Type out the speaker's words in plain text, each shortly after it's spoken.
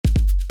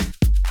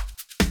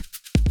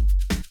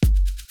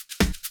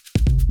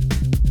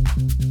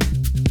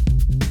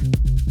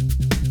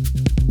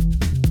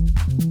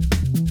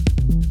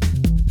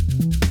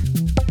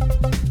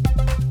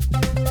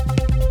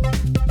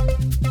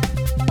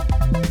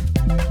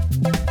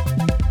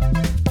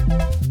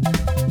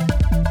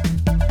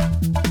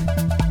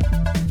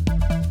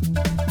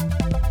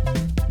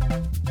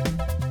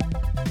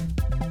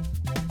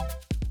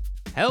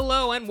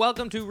and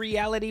welcome to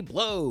Reality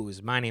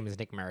Blows. My name is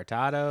Nick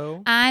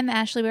Maritato. I'm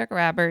Ashley Burke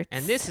Roberts.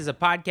 And this is a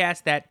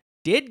podcast that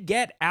did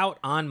get out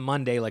on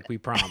Monday like we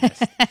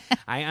promised.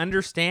 I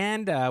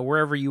understand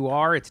wherever you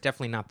are, it's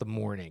definitely not the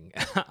morning.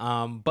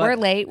 But we're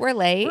late. We're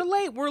late.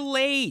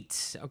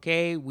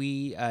 Okay,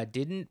 we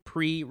didn't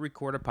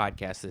pre-record a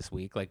podcast this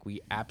week like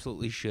we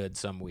absolutely should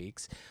some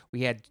weeks.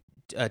 We had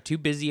too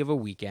busy of a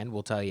weekend.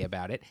 We'll tell you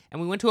about it.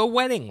 And we went to a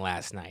wedding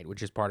last night,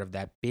 which is part of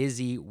that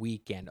busy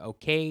weekend.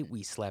 Okay,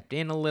 we slept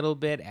in a little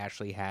bit.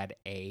 Ashley had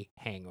a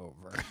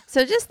hangover.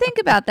 So just think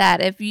about that.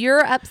 If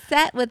you're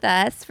upset with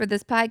us for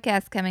this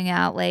podcast coming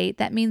out late,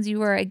 that means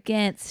you are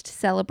against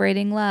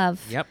celebrating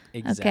love. Yep,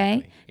 exactly.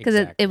 Okay?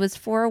 Because it was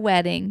for a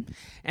wedding.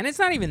 And it's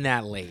not even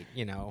that late,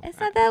 you know.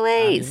 It's not that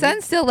late.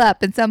 Sun's still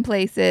up in some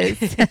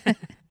places.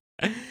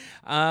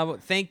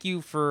 Thank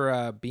you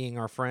for being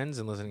our friends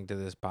and listening to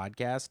this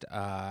podcast.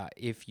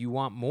 If you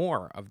want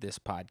more of this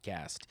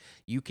podcast,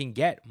 you can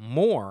get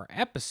more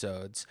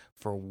episodes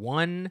for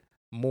one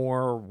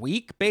more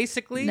week,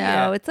 basically.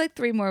 No, it's like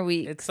 3 more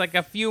weeks. It's like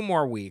a few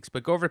more weeks,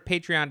 but go over to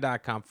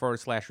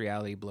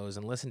patreon.com/Reality Blows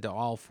and listen to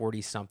all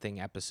 40-something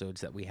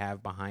episodes that we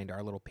have behind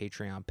our little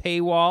Patreon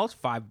paywall. It's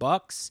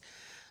 $5.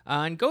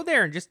 And go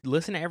there and just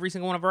listen to every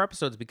single one of our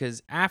episodes,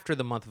 because after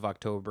the month of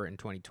October in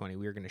 2020,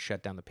 we are going to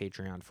shut down the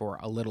Patreon for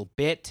a little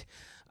bit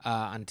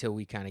until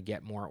we kind of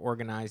get more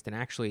organized, and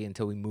actually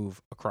until we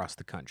move across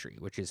the country,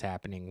 which is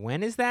happening.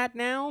 When is that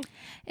now?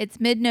 It's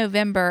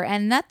mid-November,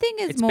 and nothing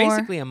is it's more... It's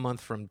basically a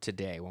month from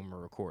today when we're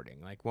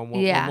recording. Like when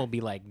we'll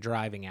be like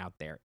driving out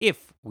there,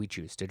 if we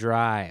choose to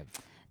drive.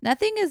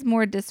 Nothing is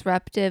more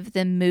disruptive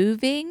than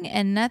moving,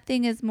 and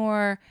nothing is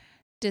more...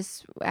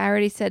 I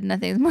already said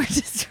nothing is more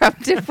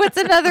disruptive. What's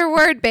another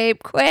word,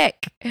 babe?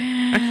 Quick.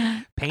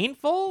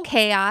 Painful?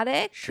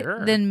 Chaotic?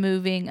 Sure. Than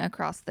moving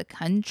across the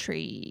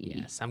country.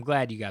 Yes, I'm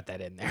glad you got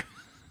that in there.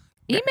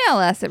 Email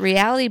us at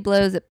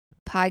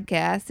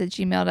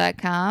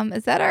realityblowspodcast@gmail.com.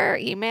 Is that our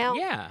email?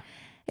 Yeah.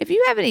 If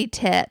you have any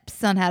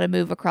tips on how to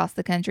move across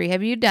the country,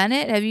 have you done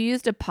it? Have you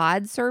used a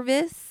pod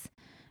service?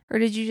 Or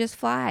did you just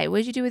fly? What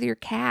did you do with your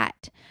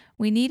cat?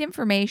 We need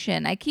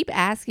information. I keep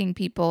asking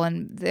people,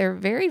 and they're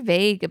very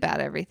vague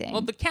about everything.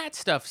 Well, the cat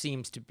stuff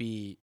seems to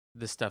be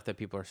the stuff that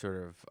people are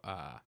sort of,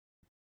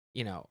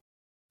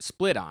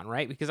 split on,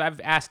 right? Because I've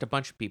asked a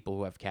bunch of people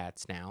who have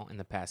cats now in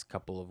the past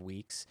couple of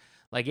weeks,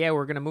 like, yeah,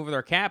 we're going to move with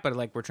our cat, but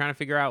like, we're trying to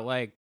figure out,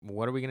 like,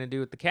 what are we going to do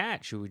with the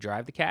cat? Should we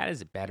drive the cat?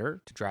 Is it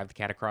better to drive the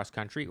cat across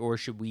country? Or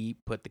should we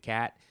put the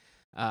cat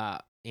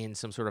in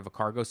some sort of a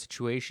cargo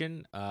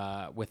situation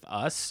with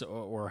us,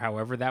 or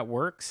however that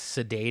works,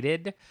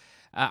 sedated?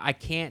 I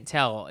can't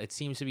tell. It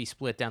seems to be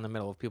split down the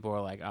middle of people who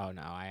are like, oh,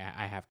 no,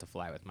 I have to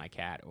fly with my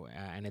cat.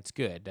 And it's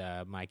good.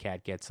 My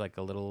cat gets like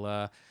a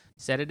little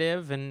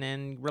sedative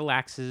and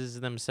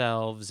relaxes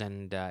themselves.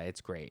 And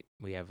it's great.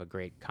 We have a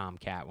great calm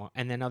cat.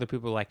 And then other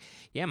people are like,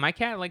 yeah, my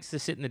cat likes to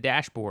sit in the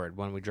dashboard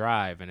when we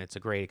drive. And it's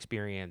a great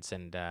experience.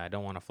 And I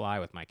don't want to fly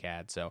with my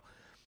cat. So,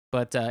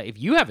 but if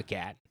you have a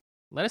cat,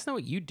 let us know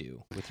what you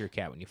do with your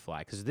cat when you fly,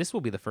 because this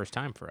will be the first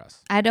time for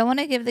us. I don't want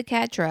to give the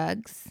cat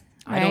drugs.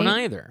 Right? I don't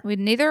either.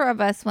 Neither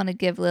of us want to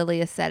give Lily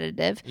a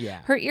sedative.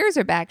 Yeah. Her ears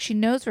are back. She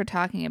knows we're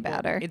talking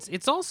about her.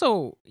 It's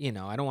also, I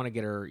don't want to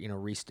get her,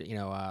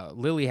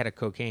 Lily had a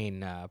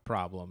cocaine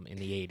problem in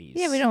the 80s.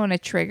 Yeah, we don't want to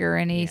trigger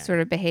any sort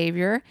of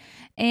behavior.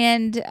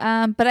 And,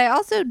 but I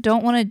also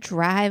don't want to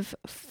drive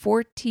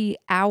 40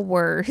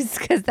 hours,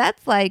 because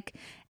that's like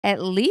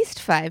at least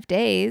 5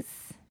 days.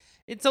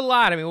 It's a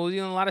lot. I mean, we'll be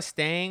doing a lot of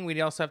staying. We'd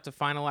also have to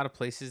find a lot of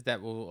places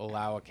that will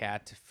allow a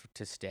cat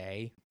to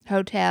stay.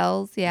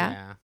 Hotels, yeah.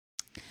 Yeah.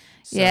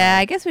 So, yeah,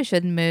 I guess we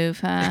shouldn't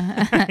move,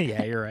 huh?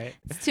 Yeah, you're right.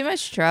 It's too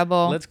much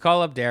trouble. Let's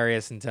call up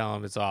Darius and tell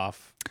him it's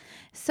off.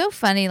 So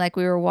funny, like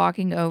we were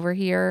walking over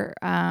here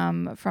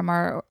from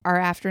our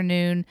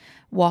afternoon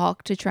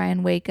walk to try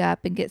and wake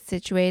up and get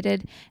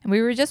situated. And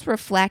we were just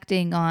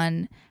reflecting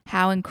on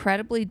how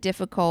incredibly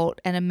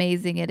difficult and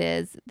amazing it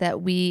is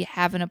that we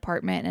have an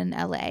apartment in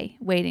LA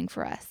waiting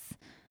for us.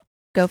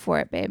 Go for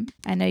it, babe.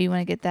 I know you want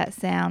to get that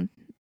sound.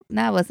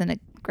 That wasn't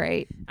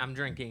great. I'm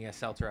drinking a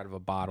seltzer out of a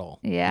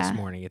bottle this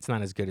morning. It's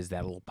not as good as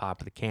that little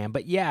pop of the can.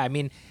 But yeah, I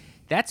mean,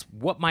 that's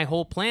what my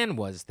whole plan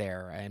was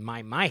there in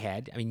my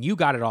head. I mean, you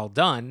got it all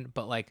done,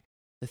 but like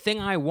the thing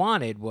I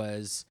wanted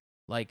was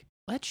like,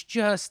 let's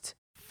just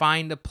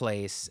find a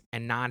place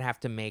and not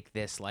have to make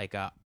this like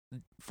a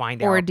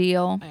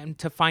ordeal and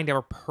to find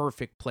our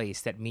perfect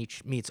place that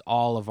meets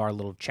all of our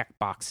little check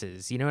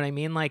boxes. You know what I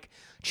mean? Like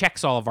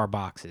checks all of our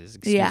boxes.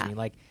 Excuse me.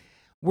 Like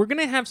we're going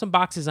to have some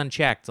boxes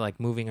unchecked, like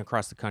moving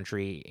across the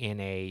country in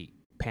a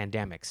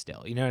pandemic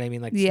still. You know what I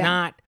mean? Like it's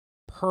not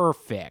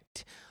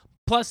perfect.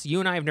 Plus,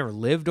 you and I have never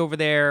lived over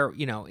there.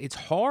 You know, it's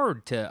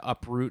hard to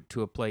uproot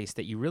to a place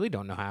that you really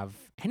don't have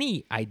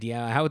any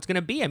idea how it's going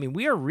to be. I mean,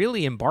 we are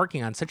really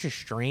embarking on such a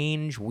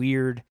strange,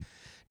 weird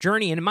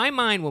journey. And in my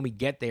mind, when we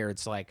get there,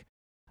 it's like,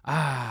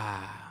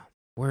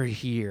 we're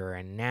here.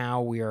 And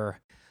now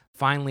we're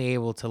finally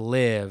able to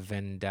live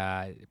and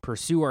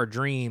pursue our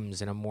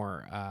dreams in a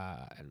more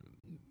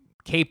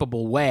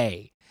capable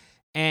way.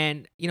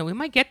 And, we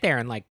might get there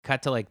and, like,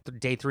 cut to, like,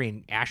 day 3,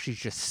 and Ashley's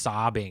just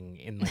sobbing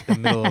in, like, the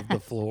middle of the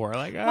floor.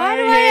 Like, Why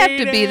do I have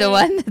to be the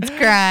one that's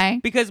crying?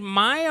 Because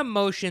my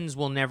emotions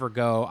will never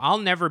go. I'll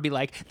never be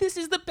like, this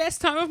is the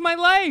best time of my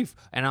life.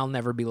 And I'll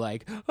never be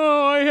like,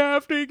 oh, I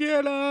have to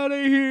get out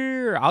of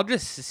here. I'll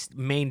just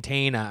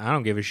maintain a I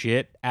don't give a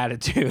shit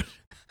attitude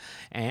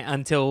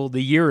until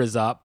the year is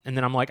up. And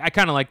then I'm like, I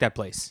kind of like that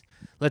place.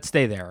 Let's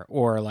stay there.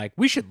 Or, like,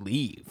 we should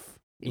leave.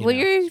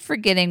 You're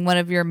forgetting one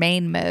of your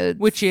main modes.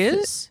 Which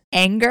is?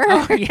 Anger.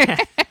 Oh, yeah.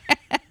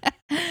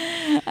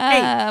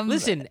 Hey,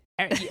 listen,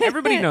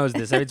 everybody knows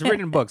this. It's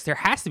written in books. There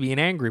has to be an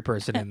angry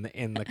person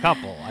in the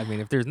couple. I mean,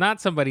 if there's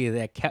not somebody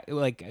that,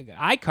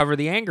 I cover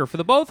the anger for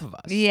the both of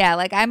us. Yeah,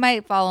 like I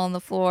might fall on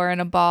the floor in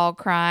a ball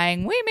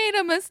crying, we made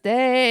a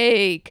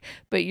mistake.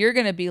 But you're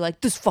going to be like,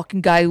 this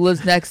fucking guy who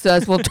lives next to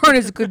us will turn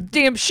his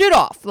damn shit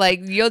off. Like,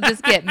 you'll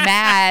just get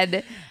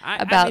mad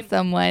about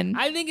someone.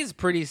 I think it's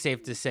pretty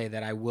safe to say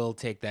that I will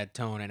take that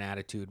tone and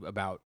attitude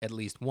about at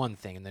least one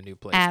thing in the new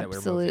place that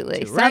we're moving to,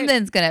 right?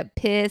 Something's going to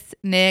piss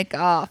Nick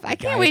off. I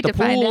can't wait to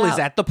find out. The pool is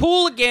at the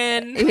pool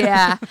again.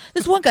 Yeah.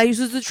 This one guy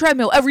uses the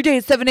treadmill every day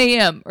at 7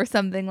 a.m. or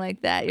something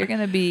like that. You're going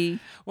to be...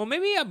 Well,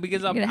 maybe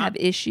because I'm going to have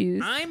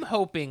issues. I'm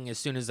hoping as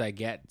soon as I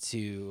get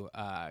to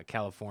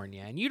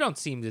California, and you don't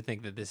seem to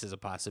think that this is a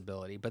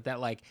possibility, but that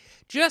like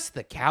just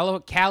the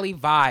Cali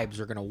vibes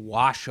are going to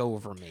wash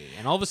over me.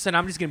 And all of a sudden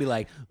I'm just going to be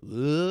like,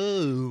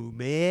 oh,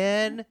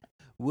 man.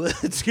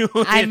 What's going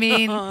on? I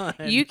mean,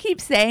 you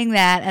keep saying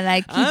that, and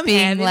I keep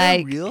being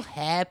like, a real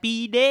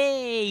happy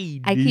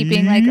day. I keep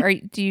being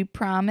like, do you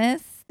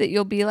promise that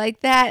you'll be like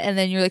that? And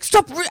then you're like,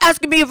 stop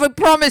asking me if I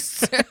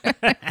promise.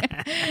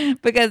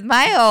 Because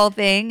my whole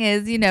thing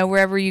is,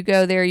 wherever you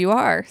go, there you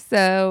are.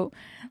 So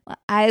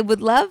I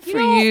would love for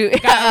you.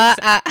 Guys,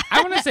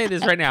 I want to say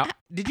this right now.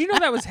 Did you know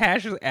that was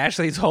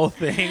Ashley's whole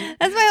thing?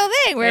 That's my whole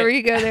thing. Wherever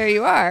you go, there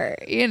you are.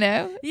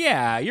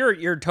 Yeah,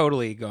 you're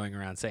totally going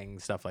around saying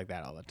stuff like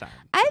that all the time.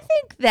 I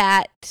think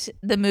that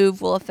the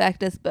move will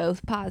affect us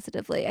both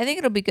positively. I think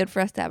it'll be good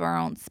for us to have our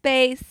own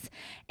space,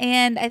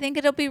 and I think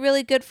it'll be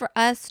really good for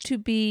us to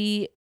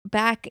be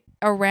back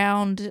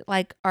around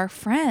like our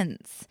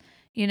friends.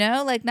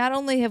 Like not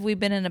only have we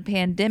been in a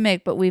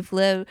pandemic, but we've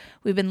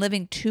been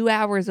living 2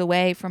 hours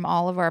away from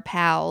all of our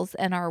pals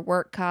and our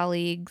work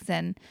colleagues,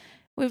 and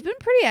we've been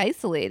pretty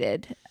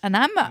isolated. And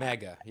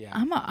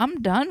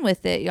I'm done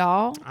with it,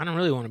 y'all. I don't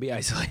really want to be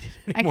isolated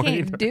anymore. I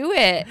can't do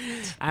it.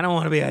 I don't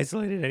want to be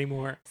isolated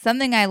anymore.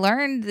 Something I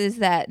learned is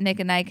that Nick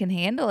and I can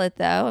handle it,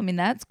 though. I mean,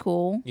 that's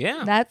cool.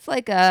 Yeah. That's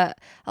like a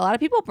lot of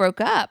people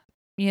broke up.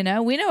 We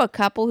know a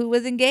couple who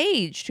was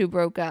engaged who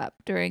broke up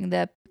during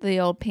the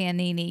old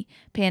pandemic.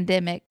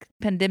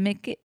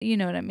 You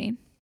know what I mean?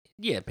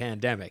 Yeah,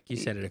 pandemic. You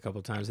said it a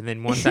couple times. And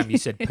then one time you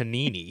said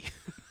panini.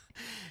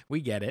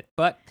 We get it.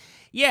 But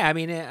yeah, I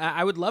mean,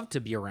 I would love to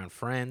be around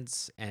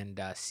friends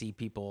and see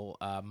people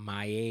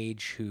my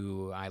age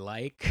who I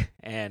like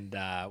and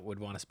would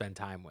want to spend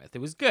time with. It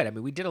was good. I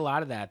mean, we did a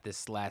lot of that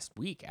this last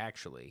week,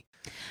 actually.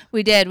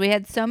 We did. We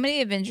had so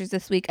many adventures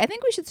this week. I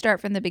think we should start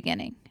from the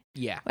beginning.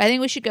 Yeah. I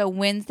think we should go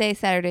Wednesday,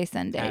 Saturday,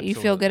 Sunday. Absolutely. You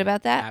feel good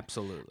about that?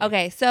 Absolutely.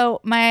 Okay, so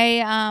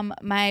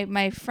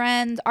my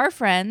friends, our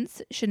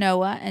friends,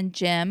 Shanoa and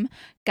Jim,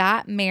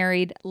 got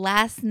married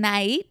last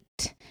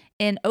night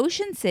in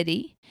Ocean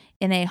City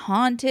in a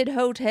haunted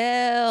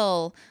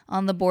hotel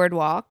on the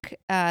boardwalk.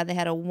 They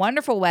had a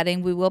wonderful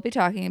wedding. We will be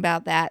talking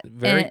about that.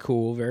 Very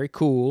cool. Very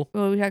cool.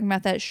 We'll be talking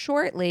about that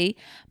shortly.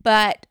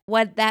 But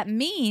what that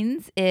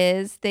means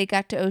is they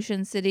got to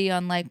Ocean City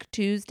on like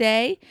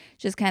Tuesday,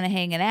 just kind of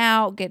hanging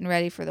out, getting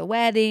ready for the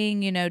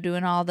wedding,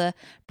 doing all the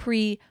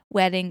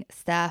pre-wedding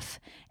stuff.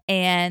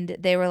 And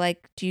they were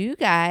like, do you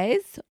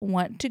guys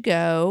want to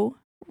go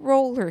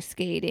roller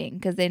skating?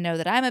 Because they know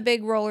that I'm a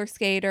big roller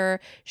skater,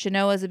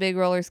 Shanoa's a big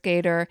roller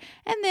skater,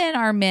 and then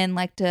our men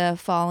like to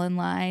fall in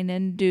line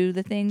and do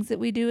the things that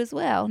we do as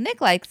well. Nick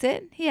likes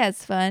it. He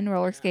has fun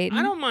roller skating.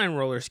 I don't mind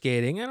roller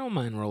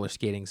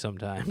skating.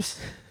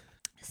 Sometimes.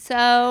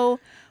 So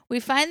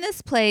we find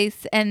this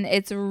place, and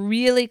it's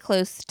really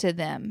close to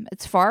them.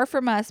 It's far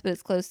from us, but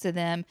it's close to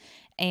them.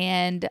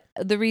 And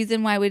the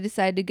reason why we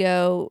decided to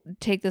go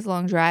take this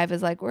long drive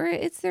is like,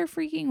 it's their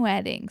freaking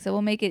wedding. So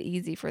we'll make it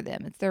easy for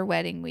them. It's their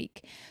wedding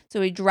week.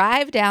 So we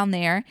drive down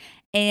there,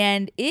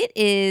 and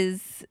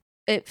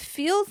it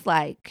feels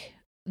like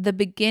the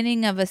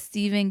beginning of a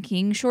Stephen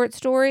King short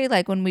story.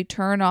 Like when we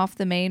turn off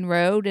the main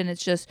road and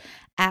it's just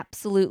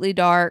absolutely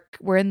dark.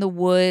 We're in the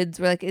woods.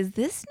 We're like, is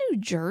this New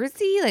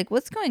Jersey? Like,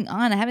 what's going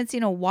on? I haven't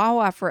seen a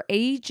Wawa for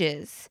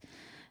ages.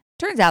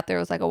 Turns out there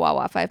was like a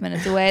Wawa 5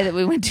 minutes away that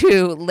we went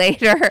to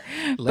later.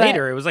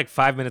 It was like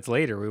 5 minutes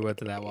later we went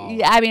to that Wawa.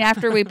 Yeah, I mean,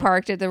 after we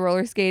parked at the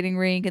roller skating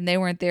rink and they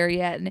weren't there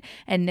yet.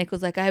 And Nick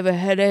was like, I have a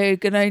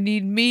headache and I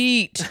need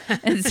meat.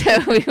 And so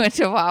we went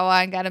to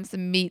Wawa and got him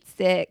some meat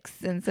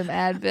sticks and some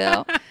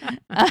Advil.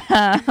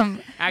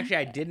 Actually,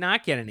 I did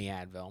not get any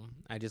Advil.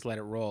 I just let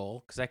it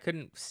roll because I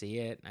couldn't see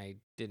it. I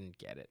didn't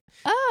get it.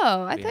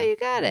 Oh, I thought you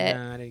got it.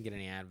 No, I didn't get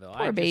any Advil.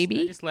 Poor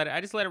baby. I just let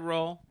it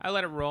roll. I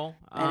let it roll.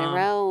 Let it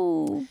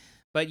roll.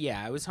 But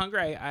yeah, I was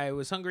hungry. I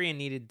was hungry and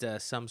needed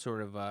some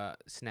sort of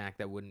snack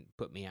that wouldn't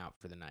put me out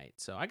for the night.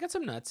 So I got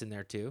some nuts in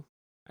there too.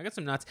 I got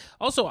some nuts.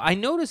 Also, I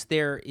noticed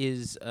there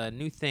is a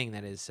new thing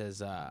that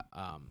says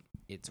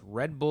it's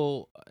Red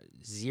Bull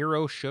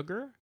Zero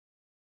Sugar.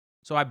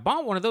 So I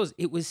bought one of those.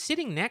 It was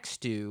sitting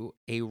next to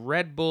a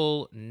Red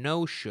Bull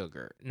No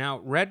Sugar. Now,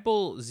 Red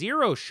Bull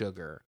Zero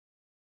Sugar,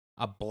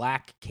 a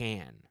black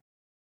can.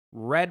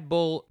 Red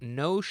Bull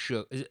No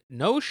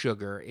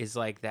Sugar is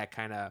like that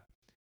kind of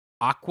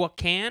aqua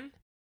can,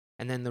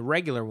 and then the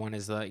regular one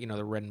is the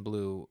the red and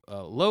blue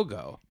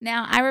logo.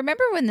 Now, I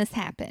remember when this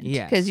happened.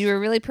 Yes. Because you were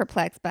really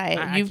perplexed by it.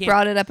 I You've can't-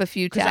 brought it up a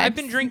few times. Because I've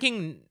been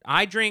drinking.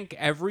 I drink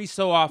every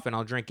so often.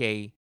 I'll drink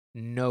a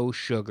no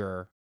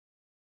sugar.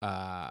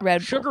 Red Bull.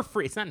 Sugar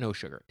free. It's not no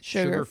sugar. It's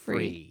Sugar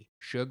free.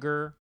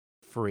 Sugar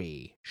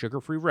free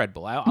Red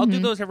Bull. I'll do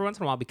Mhm. those every once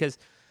in a while because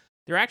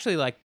they're actually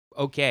like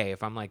okay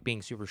if I'm like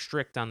being super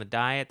strict on the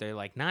diet. They're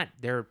like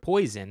they're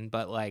poison,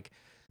 but like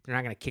they're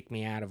not gonna kick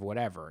me out of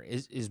whatever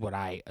is what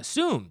I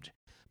assumed.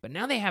 But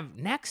now they have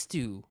next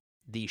to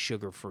the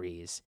sugar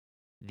frees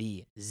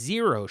the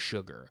zero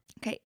sugar.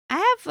 Okay,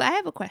 I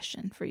have a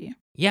question for you.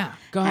 Yeah,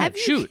 go ahead.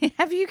 Shoot.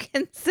 Have you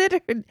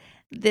considered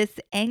this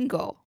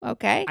angle?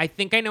 Okay. I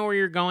think I know where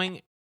you're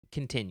going.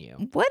 Continue.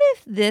 What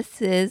if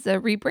this is a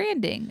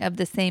rebranding of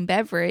the same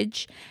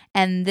beverage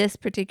and this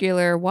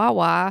particular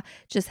Wawa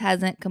just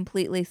hasn't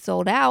completely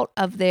sold out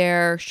of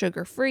their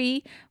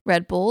sugar-free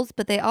Red Bulls,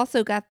 but they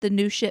also got the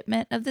new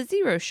shipment of the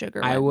zero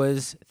sugar I ones?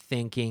 was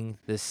thinking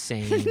the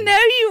same. No,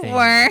 you thing.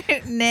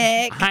 weren't,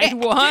 Nick. I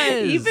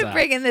was. You've been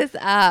bringing this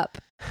up.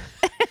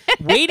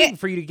 Waiting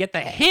for you to get the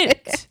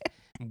hint.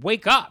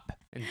 Wake up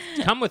and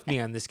come with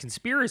me on this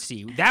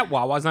conspiracy. That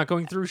Wawa's not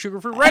going through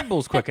sugar-free Red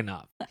Bulls quick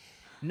enough.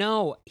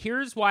 No,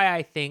 here's why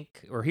I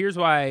think, or here's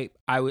why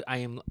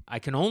I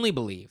can only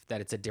believe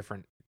that it's a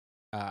different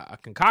a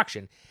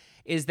concoction,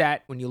 is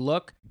that when you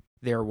look,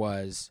 there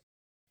was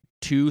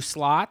 2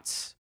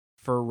 slots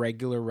for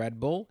regular Red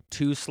Bull,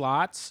 2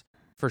 slots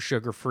for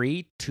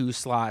sugar-free, 2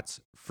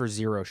 slots for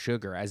zero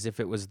sugar, as if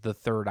it was the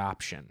third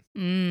option.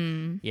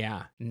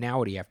 Yeah. Now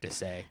what do you have to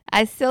say?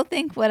 I still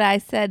think what I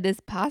said is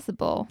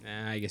possible.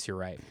 I guess you're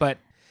right. But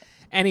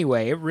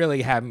anyway, it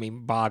really had me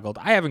boggled.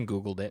 I haven't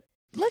Googled it.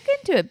 Look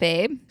into it,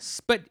 babe.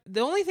 But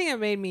the only thing that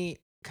made me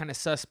kind of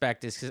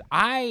suspect is because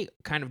I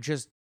kind of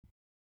just,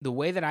 the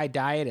way that I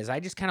diet is I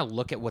just kind of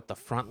look at what the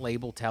front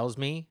label tells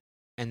me.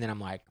 And then I'm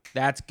like,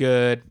 that's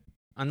good.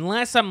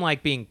 Unless I'm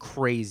like being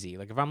crazy.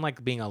 Like if I'm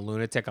like being a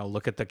lunatic, I'll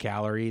look at the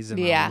calories and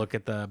Yeah. I'll look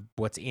at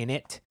what's in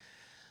it.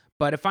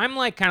 But if I'm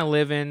like kind of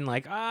living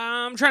like,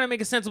 I'm trying to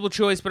make a sensible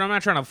choice, but I'm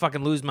not trying to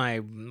fucking lose my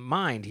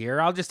mind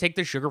here, I'll just take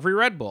the sugar-free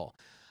Red Bull.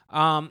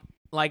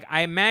 Like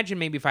I imagine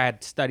maybe if I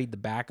had studied the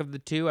back of the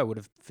two, I would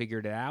have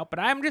figured it out. But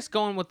I'm just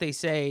going what they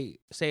say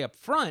up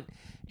front.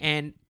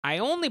 And I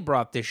only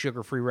brought this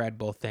sugar-free Red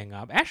Bull thing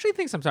up. Ashley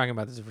thinks I'm talking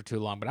about this for too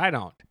long, but I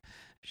don't.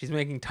 She's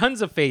making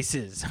tons of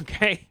faces,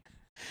 okay?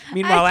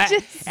 Meanwhile,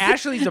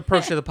 Ashley's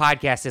approach to the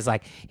podcast is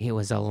like, it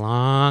was a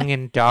long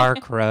and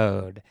dark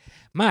road,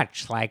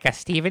 much like a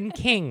Stephen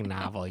King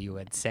novel, you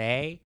would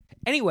say.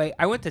 Anyway,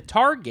 I went to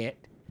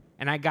Target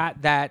and I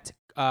got that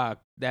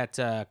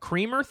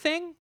creamer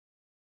thing.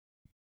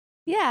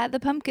 Yeah, the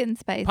pumpkin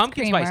spice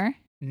Pumpkin creamer. spice.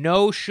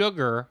 No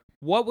sugar.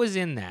 What was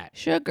in that?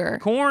 Sugar.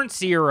 Corn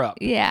syrup.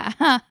 Yeah.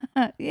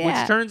 Which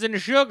Yeah. turns into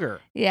sugar.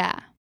 Yeah.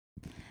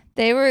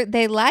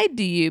 They lied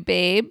to you,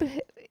 babe.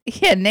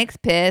 Yeah, Nick's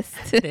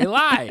pissed. They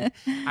lied.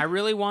 I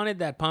really wanted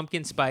that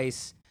pumpkin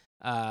spice.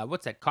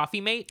 What's that? Coffee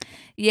Mate?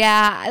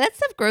 Yeah, that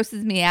stuff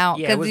grosses me out.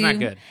 Yeah, it was not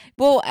good.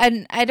 Well,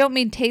 and I don't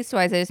mean taste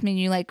wise. I just mean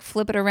you like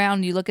flip it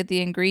around, you look at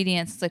the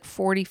ingredients. It's like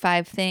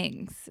 45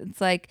 things.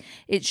 It's like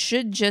it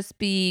should just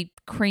be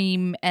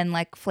cream and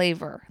like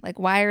flavor. Like,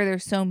 why are there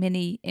so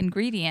many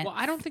ingredients? Well,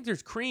 I don't think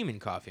there's cream in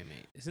Coffee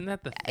Mate. Isn't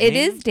that the thing? It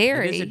is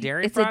dairy. It is a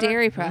dairy It's product? a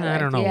dairy product. I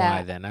don't know yeah.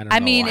 why then. I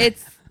mean, why.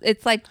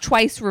 it's like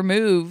twice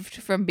removed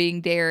from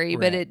being dairy,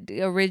 but Right.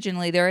 it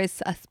originally there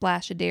is a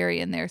splash of dairy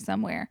in there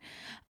somewhere.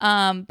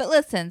 But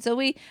listen, so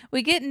we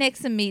get Nick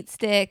some meat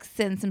sticks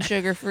and some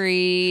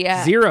sugar-free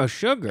zero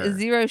sugar.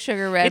 zero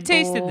sugar Red It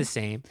tasted Bull the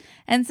same.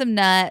 and some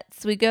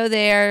nuts. We go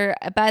there.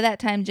 By that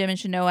time, Jim and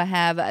Shanoa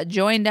have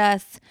joined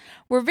us.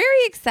 We're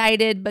very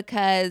excited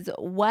because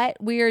what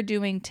we are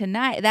doing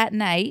that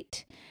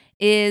night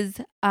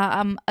is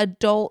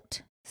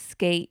adult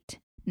skate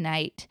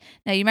night.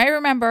 Now, you might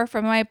remember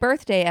from my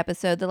birthday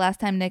episode, the last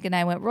time Nick and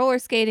I went roller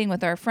skating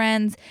with our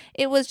friends,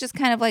 it was just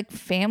kind of like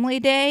family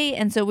day.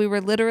 And so we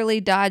were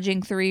literally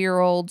dodging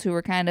 3-year-olds who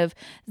were kind of,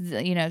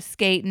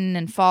 skating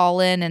and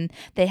falling. And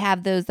they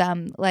have those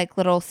like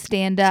little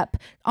stand up,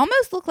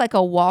 almost look like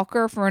a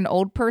walker for an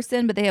old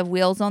person, but they have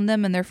wheels on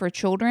them and they're for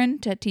children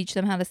to teach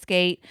them how to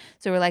skate.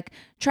 So we're like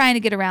trying to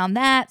get around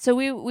that. So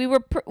we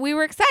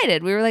were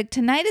excited. We were like,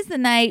 tonight is the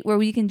night where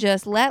we can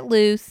just let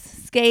loose,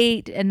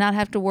 skate, and not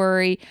have to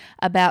worry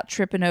about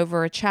tripping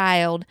over a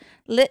child.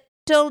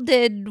 Little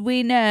did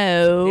we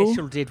know.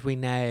 Little did we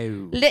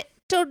know.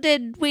 Little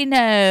did we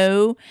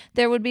know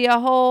there would be a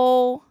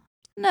whole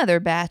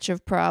Another batch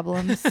of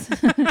problems.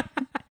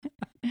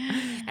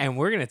 And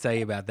we're going to tell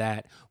you about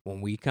that when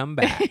we come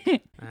back.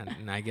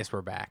 And I guess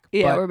we're back.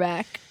 Yeah, But we're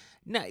back.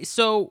 no,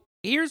 so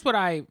here's what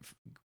I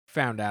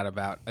found out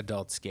about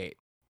adult skate.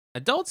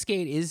 Adult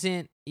skate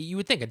isn't, you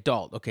would think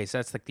adult. Okay, so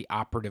that's like the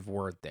operative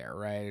word there,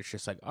 right? It's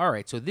just like, all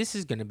right, so this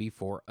is going to be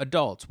for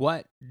adults.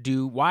 Why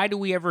do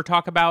we ever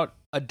talk about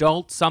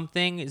adult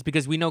something? Is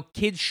because we know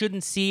kids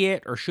shouldn't see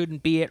it or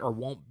shouldn't be it or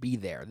won't be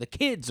there. The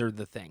kids are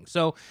the thing.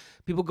 So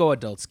people go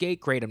adult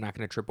skate. Great, I'm not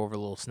going to trip over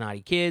little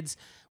snotty kids.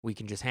 We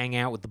can just hang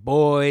out with the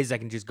boys. I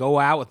can just go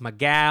out with my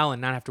gal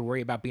and not have to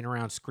worry about being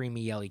around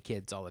screamy, yelly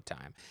kids all the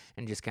time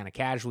and just kind of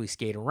casually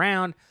skate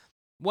around.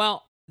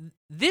 Well,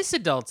 this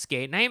adult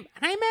skate, and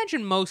I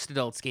imagine most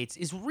adult skates,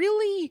 is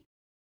really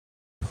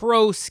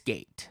pro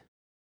skate.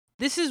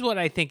 This is what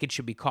I think it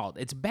should be called.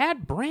 It's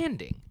bad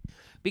branding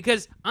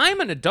because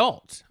I'm an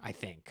adult, I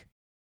think.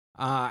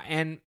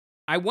 And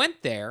I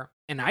went there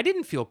and I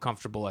didn't feel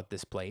comfortable at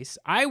this place.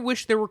 I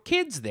wish there were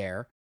kids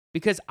there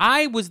because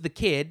I was the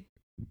kid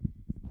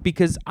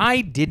because I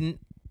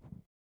didn't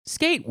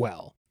skate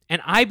well.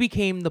 And I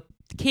became the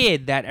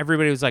kid that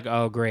everybody was like,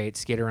 oh, great,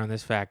 skate around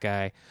this fat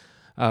guy.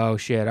 Oh,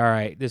 shit, all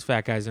right, this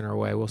fat guy's in our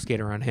way. We'll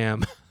skate around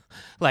him.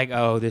 Like,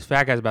 oh, this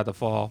fat guy's about to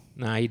fall.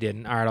 Nah, he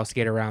didn't. All right, I'll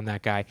skate around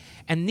that guy.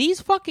 And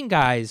these fucking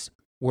guys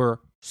were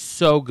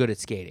so good at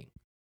skating.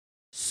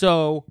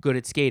 So good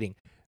at skating.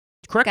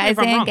 Correct me if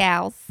I'm wrong. Guys and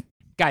gals.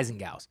 Guys and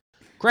gals.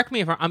 Correct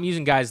me if I'm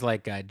using guys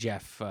like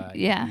Jeff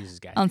uses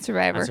guys. On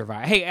Survivor. On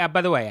Survivor. Hey,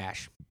 by the way,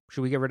 Ash,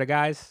 should we get rid of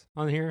guys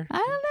on here? I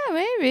don't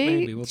know,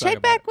 maybe. We'll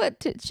check back.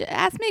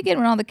 Ask me again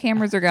when all the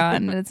cameras are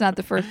gone and it's not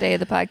the first day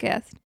of the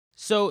podcast.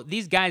 So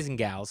these guys and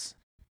gals,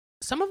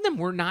 some of them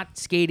were not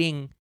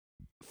skating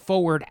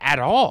forward at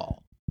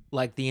all,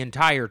 like the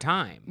entire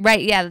time.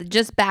 Right, yeah,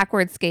 just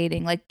backward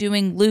skating, like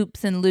doing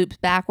loops and loops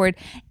backward,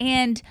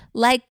 and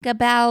like a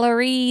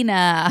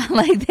ballerina.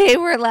 Like they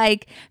were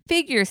like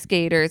figure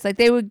skaters. Like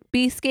they would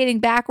be skating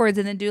backwards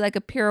and then do like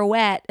a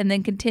pirouette and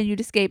then continue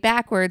to skate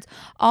backwards,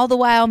 all the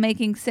while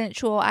making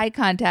sensual eye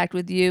contact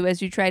with you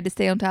as you tried to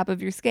stay on top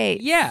of your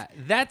skate. Yeah,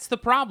 that's the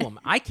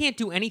problem. I can't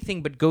do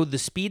anything but go the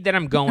speed that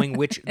I'm going,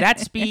 which that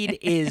speed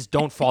is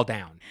don't fall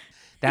down.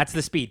 That's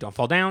the speed. Don't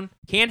fall down.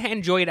 Can't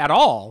enjoy it at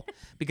all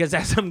because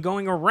as I'm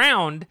going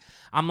around,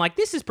 I'm like,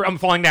 I'm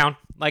falling down.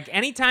 Like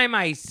anytime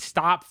I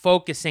stop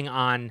focusing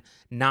on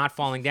not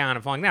falling down,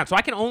 I'm falling down. So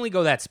I can only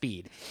go that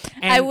speed.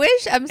 And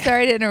I'm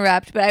sorry to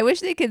interrupt, but I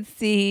wish they could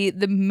see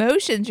the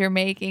motions you're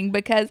making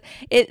because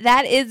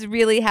that is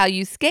really how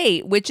you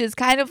skate, which is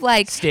kind of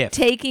like stiff.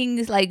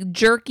 Taking like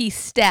jerky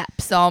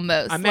steps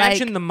almost.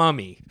 Imagine like, the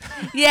Mummy.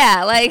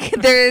 Yeah, like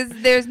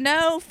there's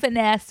no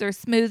finesse or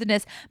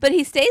smoothness, but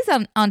he stays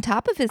on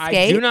top of his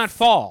skate. I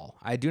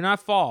do not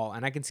fall,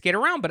 and I can skate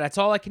around, but that's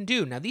all I can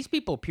do. Now, these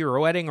people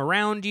pirouetting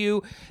around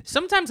you,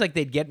 sometimes like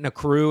they'd get in a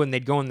crew and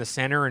they'd go in the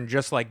center and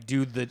just like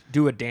do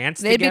a dance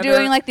They'd together. be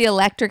doing like the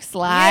electric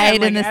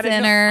slide in the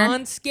center.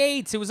 On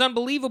skates. It was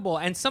unbelievable.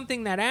 And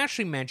something that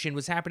Ashley mentioned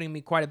was happening to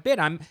me quite a bit.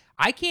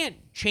 I can't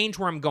change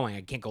where I'm going.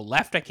 I can't go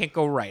left. I can't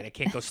go right. I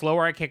can't go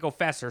slower. I can't go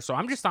faster. So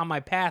I'm just on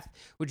my path,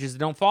 which is the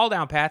don't fall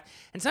down path.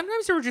 And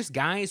sometimes there were just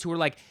guys who were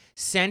like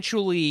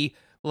sensually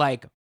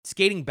like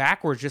skating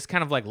backwards, just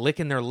kind of like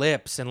licking their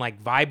lips and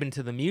like vibing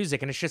to the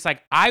music. And it's just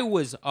like I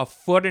was a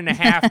foot and a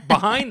half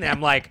behind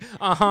them, like,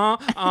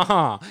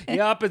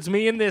 yup, it's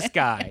me and this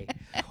guy.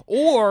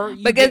 Or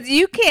because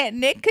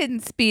Nick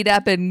couldn't speed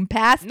up and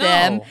pass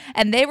them,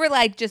 and they were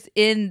like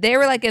in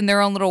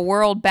their own little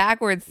world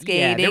backwards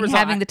skating,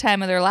 having the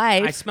time of their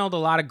life. I smelled a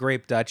lot of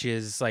grape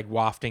Dutches like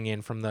wafting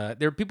in from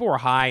people were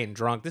high and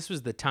drunk. This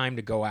was the time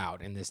to go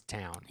out in this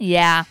town.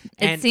 Yeah,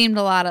 it seemed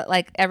a lot of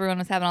like everyone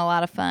was having a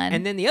lot of fun.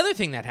 And then the other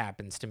thing that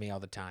happens to me all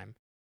the time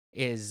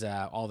is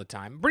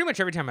pretty much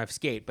every time I've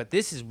skate, but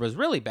was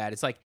really bad.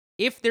 It's like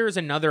if there's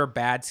another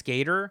bad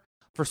skater,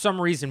 for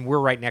some reason we're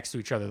right next to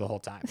each other the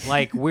whole time.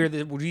 Like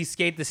we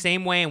skate the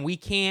same way and we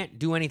can't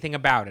do anything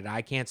about it.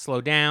 I can't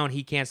slow down,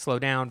 he can't slow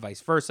down,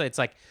 vice versa. It's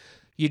like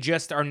you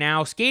just are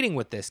now skating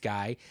with this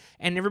guy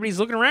and everybody's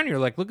looking around and you're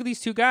like, look at these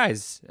two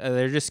guys.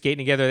 They're just skating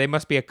together. They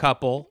must be a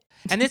couple.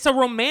 And it's a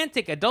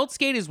romantic, adult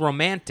skate is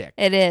romantic.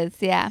 It is,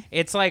 yeah.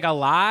 It's like a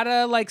lot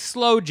of like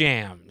slow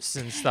jams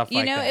and stuff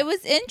like that. You know, it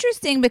was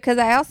interesting because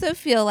I also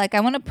feel like I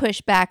want to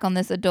push back on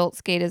this adult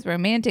skate as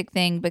romantic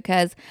thing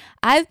because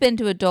I've been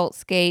to adult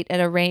skate at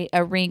a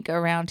rink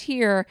around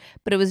here,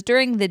 but it was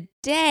during the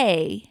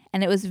day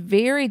and it was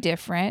very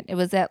different. It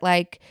was at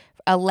like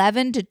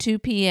 11 to 2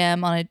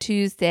 p.m. on a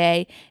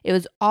Tuesday. It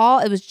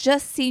was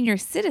just senior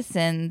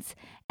citizens.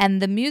 And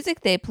the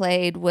music they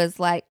played was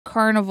like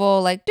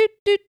carnival, like do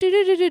do do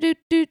do do do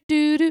do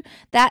do do,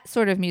 that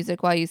sort of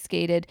music while you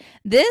skated.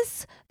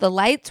 The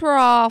lights were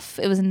off.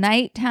 It was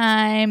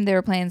nighttime. They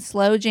were playing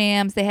slow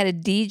jams. They had a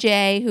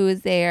DJ who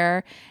was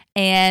there,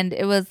 and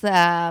it was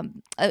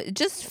it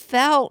just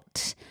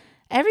felt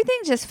everything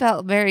just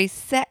felt very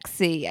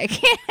sexy. I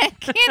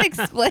can't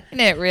explain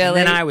it really.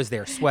 And then I was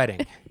there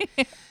sweating.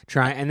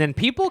 And then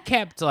people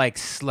kept like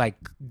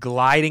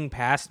gliding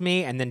past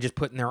me and then just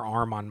putting their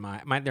arm on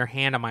their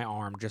hand on my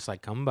arm, just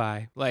like, come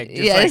by. Like,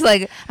 just it's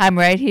like, I'm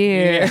right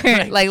here.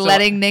 Yeah, like so,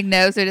 letting Nick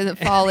know so he doesn't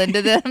fall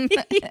into them.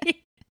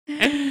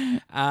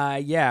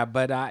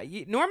 But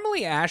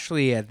normally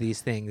Ashley at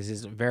these things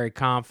is very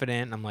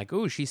confident. I'm like,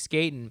 ooh, she's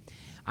skating.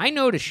 I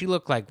noticed she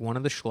looked like one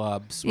of the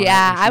schlubs.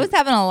 Yeah, I was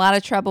having a lot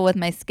of trouble with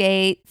my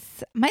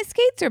skates. My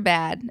skates are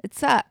bad. It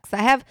sucks.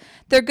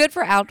 They're good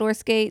for outdoor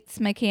skates,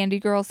 my Candy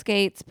Girl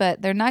skates,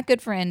 but they're not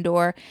good for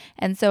indoor.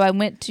 And so I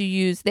went to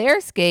use their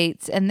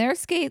skates, and their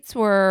skates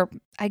were,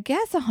 I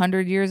guess,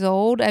 100 years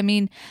old. I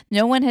mean,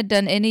 no one had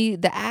done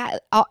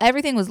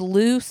everything was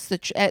loose.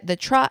 The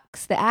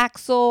trucks, the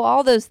axle,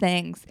 all those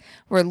things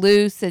were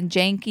loose and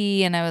janky.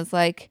 And I was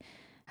like,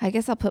 I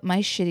guess I'll put my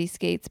shitty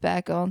skates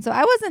back on. So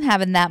I wasn't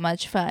having that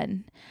much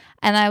fun.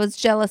 And I was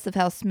jealous of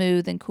how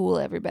smooth and cool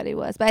everybody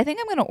was. But I think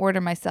I'm going to order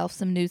myself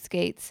some new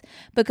skates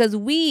because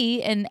we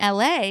in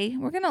LA,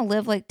 we're going to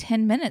live like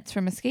 10 minutes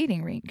from a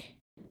skating rink.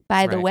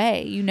 By the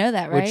way, you know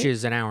that, right? Which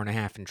is an hour and a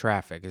half in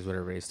traffic is what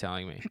everybody's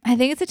telling me. I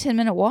think it's a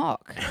 10-minute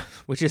walk.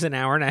 Which is an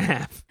hour and a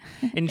half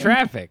in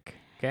traffic.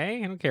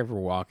 Okay? I don't care if we're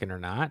walking or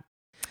not.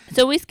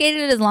 So we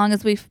skated as long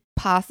as we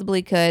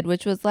possibly could,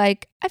 which was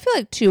like, I feel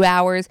like 2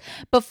 hours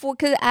before,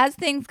 because as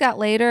things got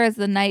later, as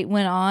the night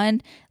went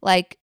on,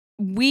 like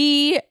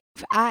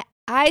I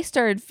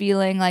started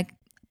feeling like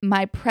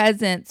my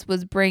presence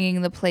was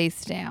bringing the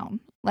place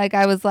down. Like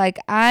I was like,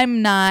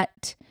 I'm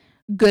not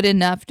good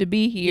enough to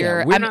be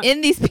here. I'm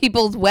in these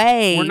people's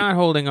way. We're not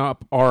holding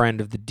up our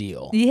end of the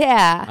deal.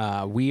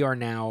 Yeah. We are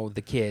now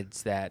the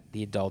kids that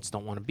the adults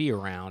don't want to be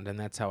around, and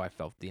that's how I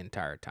felt the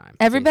entire time.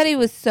 Everybody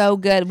was so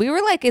good. We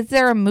were like, is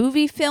there a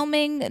movie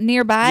filming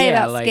nearby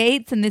about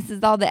skates, and this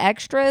is all the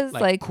extras?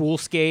 Like Cool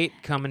Skate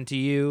coming to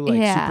you,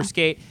 like Super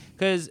Skate.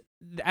 Because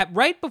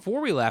right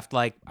before we left,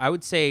 like I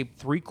would say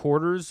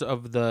 3/4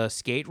 of the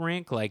skate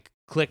rink, like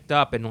clicked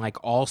up and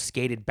like all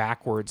skated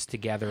backwards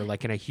together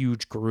like in a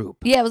huge group.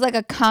 Yeah, it was like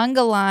a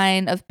conga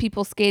line of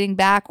people skating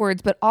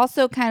backwards, but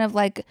also kind of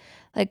like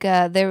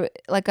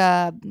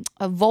a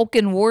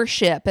Vulcan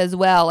warship as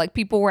well. Like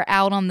people were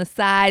out on the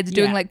sides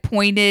doing like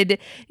pointed,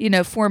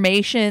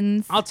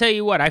 formations. I'll tell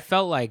you what, I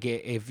felt like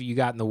if you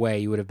got in the way,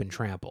 you would have been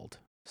trampled.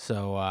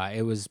 So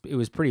it was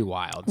pretty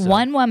wild. So.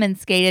 One woman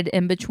skated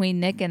in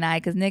between Nick and I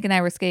because Nick and I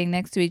were skating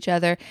next to each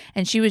other,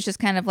 and she was just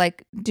kind of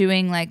like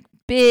doing like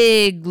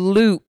big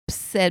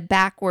loops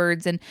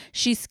backwards, and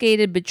she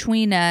skated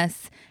between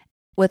us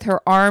with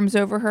her arms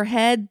over her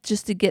head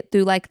just to get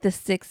through like the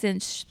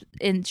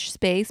 6-inch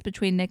space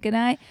between Nick and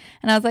I.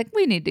 And I was like,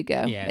 we need to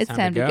go. Yeah, it's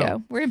time to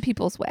go. We're in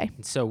people's way.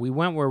 So we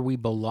went where we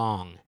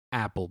belong,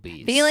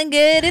 Applebee's. Feeling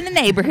good in the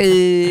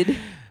neighborhood.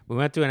 We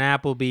went to an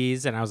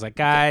Applebee's, and I was like,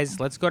 guys,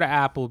 let's go to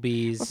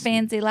Applebee's. We're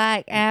fancy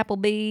like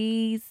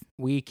Applebee's.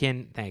 We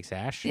can, thanks,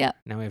 Ash. Yep.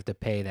 Now we have to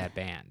pay that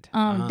band.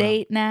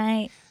 Date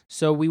night.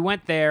 So we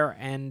went there,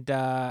 and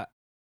I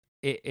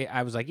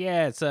was like,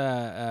 yeah, it's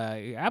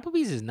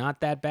Applebee's is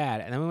not that bad.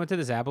 And then we went to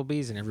this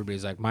Applebee's, and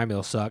everybody's like, my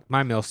meal sucked,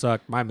 my meal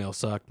sucked, my meal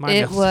sucked, my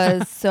meal sucked. It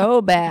was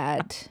so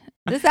bad.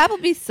 This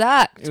Applebee's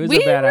sucked. It was a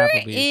bad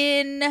Applebee's. We were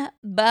in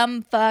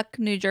bumfuck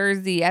New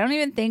Jersey. I don't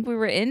even think we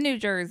were in New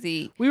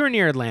Jersey. We were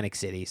near Atlantic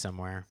City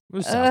somewhere. It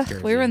was South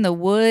Jersey. We were in the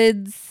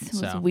woods. It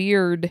was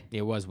weird.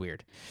 It was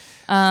weird.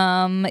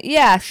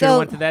 Yeah. Sure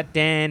went to that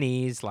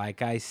Denny's,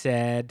 like I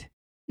said.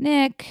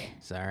 Nick.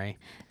 Sorry.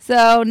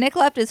 So Nick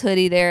left his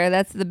hoodie there.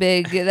 That's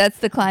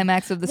the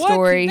climax of the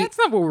story. That's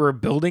not what we were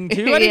building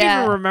to. I didn't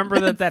even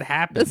remember that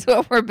happened. That's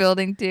what we're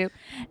building to.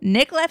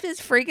 Nick left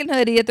his freaking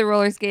hoodie at the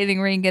roller skating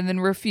rink and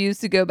then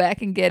refused to go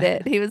back and get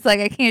it. He was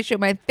like, I can't show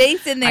my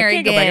face in there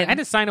again. Go back. I had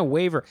to sign a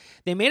waiver.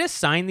 They made us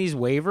sign these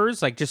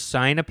waivers, like just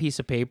sign a piece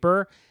of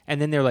paper,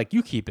 and then they're like,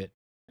 you keep it.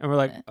 And we're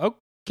like, okay.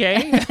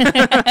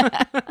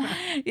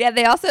 Yeah,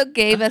 they also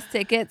gave us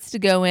tickets to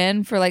go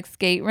in for like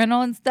skate rental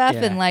and stuff,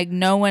 and like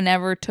no one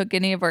ever took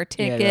any of our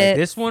tickets. Like,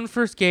 this one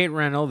for skate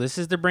rental, this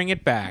is to bring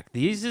it back.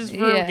 These is for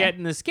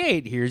getting the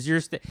skate. Here's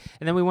your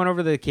and then we went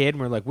over to the kid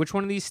and we're like, which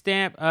one of these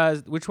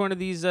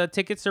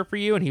tickets are for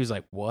you? And he was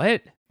like,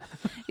 what?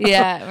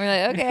 Yeah, we're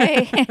like,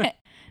 okay.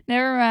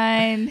 Never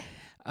mind.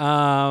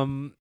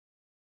 I'm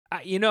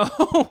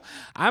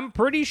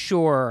pretty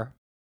sure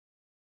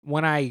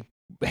when I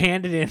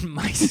handed in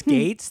my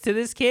skates to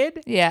this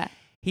kid,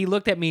 he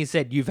looked at me and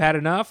said, you've had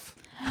enough?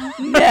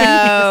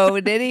 No,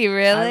 did he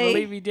really? I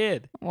believe he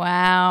did.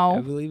 Wow.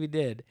 I believe he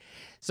did.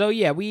 So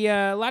yeah, we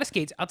a lot of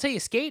skates. I'll tell you,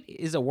 skate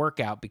is a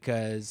workout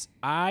because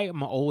I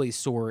am always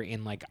sore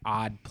in like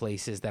odd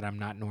places that I'm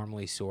not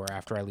normally sore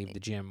after I leave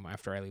the gym,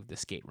 after I leave the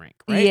skate rink.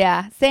 Right?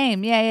 Yeah,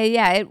 same.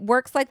 Yeah. It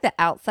works like the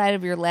outside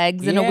of your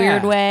legs in a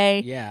weird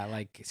way. Yeah,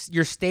 like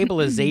your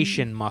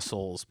stabilization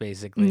muscles,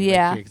 basically.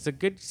 Yeah, like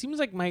seems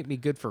like might be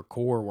good for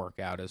core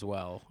workout as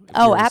well.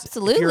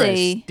 Absolutely. If you're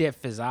as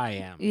stiff as I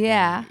am.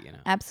 Yeah,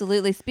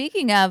 absolutely.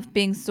 Speaking of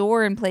being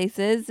sore in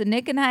places,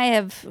 Nick and I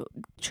have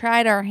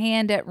tried our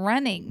hand at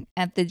running. running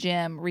at the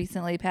gym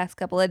recently, past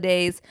couple of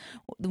days.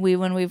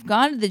 When we've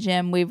gone to the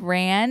gym, we've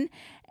ran,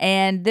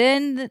 and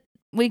then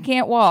we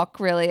can't walk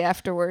really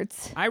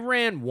afterwards. I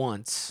ran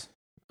once.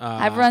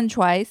 I've run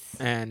twice.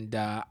 And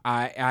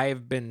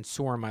I've been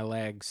sore in my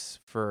legs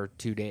for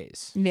 2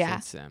 days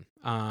since then.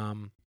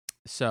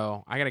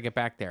 So I got to get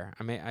back there.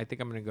 I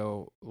think I'm going to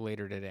go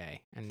later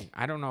today, and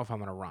I don't know if I'm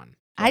going to run.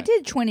 I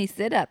did 20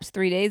 sit-ups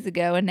 3 days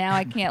ago, and now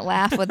I can't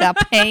laugh without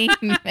pain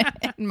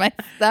in my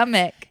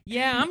stomach.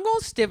 Yeah, I'm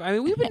going stiff. I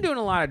mean, we've been doing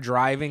a lot of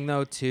driving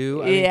though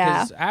too.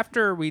 Because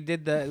after we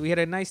had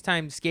a nice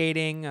time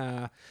skating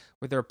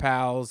with our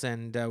pals,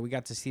 and we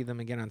got to see them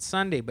again on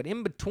Sunday. But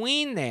in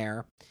between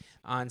there,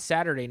 on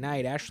Saturday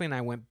night, Ashley and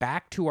I went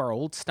back to our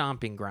old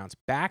stomping grounds,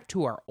 back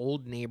to our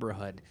old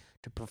neighborhood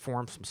to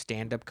perform some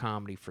stand-up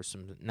comedy for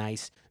some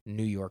nice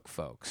New York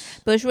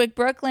folks. Bushwick,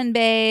 Brooklyn,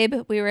 babe.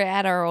 We were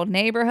at our old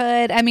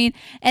neighborhood. I mean,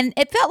 and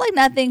it felt like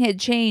nothing had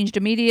changed.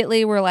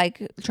 Immediately, we're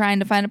like trying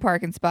to find a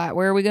parking spot.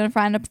 Where are we going to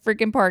find a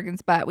freaking parking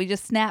spot? We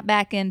just snapped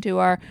back into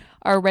our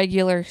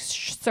regular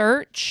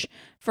search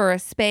for a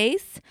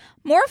space.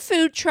 More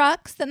food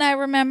trucks than I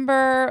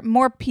remember.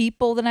 More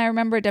people than I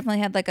remember. It definitely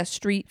had like a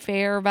street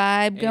fair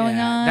vibe going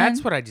on.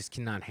 That's what I just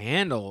cannot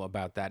handle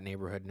about that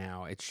neighborhood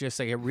now. It's just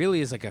like, it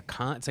really is like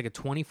it's like a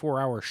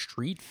 24-hour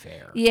street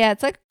fair. Yeah,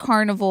 it's like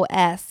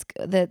carnival-esque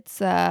that's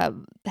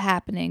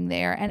happening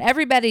there. And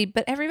everybody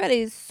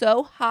is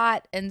so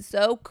hot and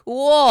so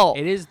cool.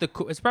 It is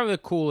it's probably the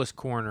coolest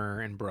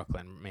corner in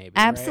Brooklyn, maybe.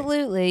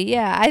 Absolutely. Right?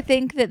 Yeah. I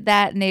think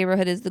that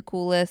neighborhood is the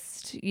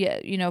coolest.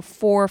 Yeah,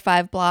 4 or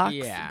 5 blocks.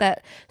 Yeah.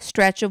 That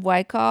stretch of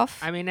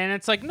Wyckoff. I mean, and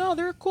it's like, no,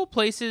 there are cool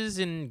places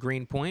in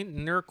Greenpoint,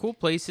 and there are cool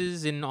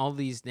places in all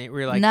these.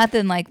 Where like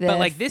nothing like this. But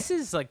like this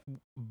is like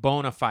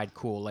bona fide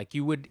cool. Like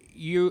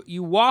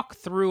you walk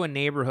through a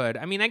neighborhood.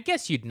 I mean, I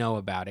guess you'd know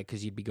about it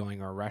because you'd be going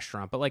to a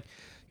restaurant. But like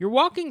you're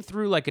walking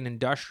through like an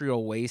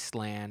industrial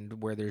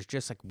wasteland where there's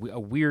just like a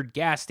weird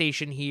gas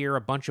station here,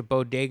 a bunch of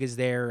bodegas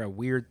there, a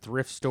weird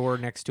thrift store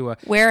next to a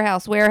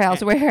warehouse.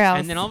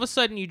 And then all of a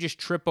sudden you just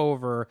trip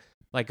over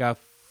like a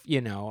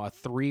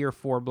 3 or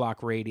 4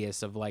 block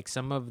radius of like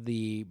some of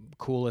the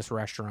coolest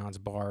restaurants,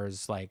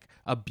 bars, like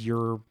a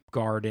beer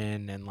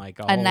garden and like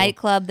a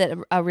nightclub that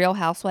a Real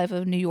Housewife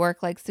of New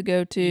York likes to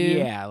go to.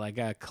 Yeah, like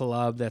a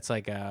club that's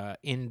like a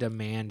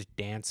in-demand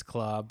dance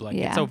club. Like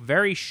it's a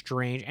very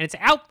strange, and it's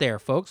out there,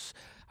 folks.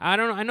 I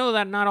know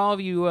that not all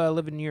of you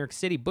live in New York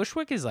City.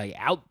 Bushwick is like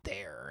out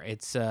there.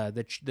 It's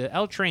the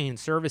L train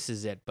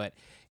services it, but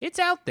it's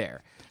out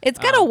there. It's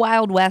got a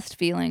Wild West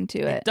feeling to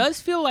it. It does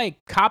feel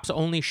like cops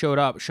only shown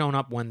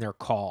up when they're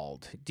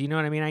called. Do you know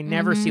what I mean? I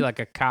never see like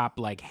a cop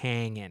like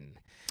hanging.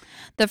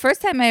 The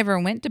first time I ever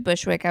went to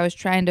Bushwick, I was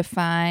trying to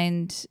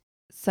find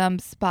some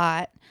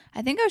spot.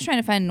 I think I was trying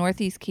to find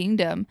Northeast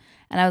Kingdom,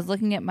 and I was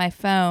looking at my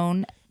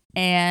phone,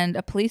 and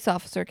a police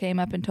officer came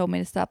up and told me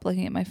to stop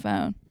looking at my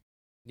phone.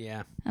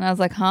 Yeah. And I was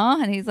like, huh?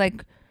 And he's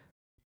like,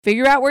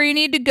 figure out where you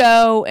need to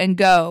go and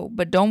go,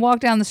 but don't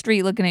walk down the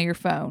street looking at your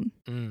phone.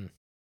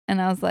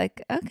 And I was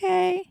like,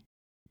 okay.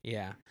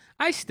 Yeah.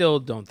 I still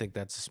don't think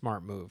that's a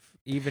smart move.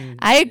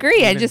 I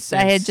agree. I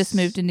had just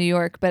moved to New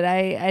York, but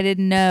I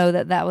didn't know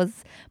that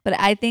was, but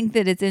I think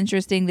that it's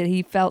interesting that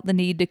he felt the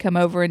need to come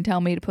over and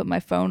tell me to put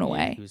my phone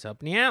away. He was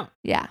helping you out.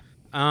 Yeah.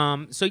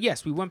 So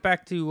yes, we went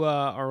back to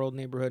our old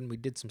neighborhood and we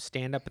did some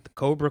stand up at the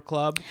Cobra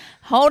Club.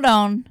 Hold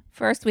on.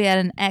 First, we had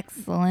an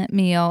excellent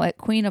meal at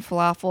Queen of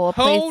Falafel.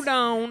 Hold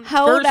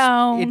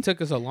on. It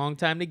took us a long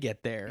time to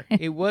get there.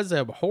 It was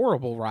a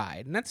horrible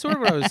ride. And that's sort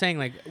of what I was saying.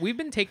 Like, we've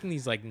been taking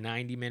these like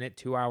 90-minute,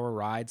 2-hour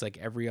rides like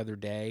every other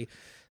day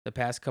the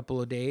past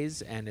couple of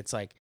days. And it's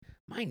like,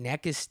 my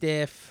neck is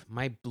stiff.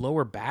 My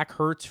lower back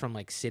hurts from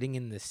like sitting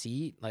in the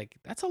seat. Like,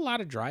 that's a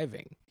lot of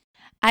driving.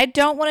 I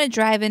don't want to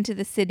drive into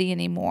the city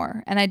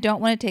anymore, and I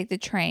don't want to take the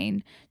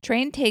train.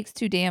 Train takes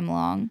too damn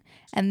long.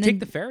 And then take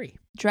the ferry.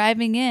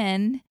 Driving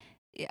in,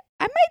 I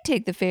might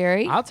take the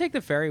ferry. I'll take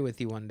the ferry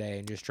with you one day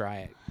and just try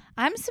it.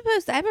 I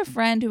have a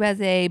friend who has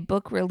a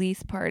book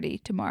release party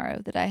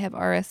tomorrow that I have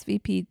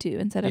RSVP'd to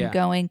and said I'm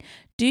going.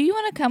 Do you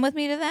want to come with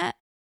me to that?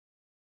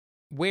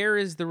 Where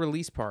is the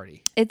release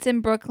party? It's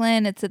in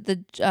Brooklyn. It's at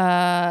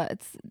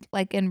it's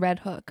like in Red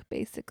Hook,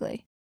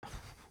 basically.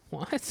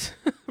 What?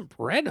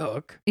 Red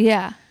Hook?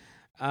 Yeah.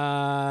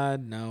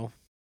 No.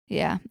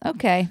 Yeah.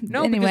 Okay.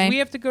 No, anyway, because we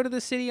have to go to the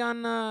city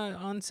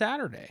on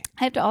Saturday.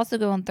 I have to also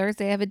go on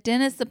Thursday. I have a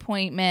dentist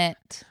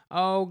appointment.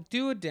 Oh,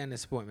 do a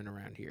dentist appointment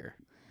around here.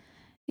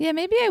 Yeah,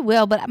 maybe I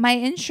will, but my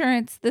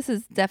insurance, this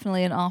is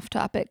definitely an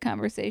off-topic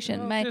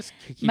conversation. Well,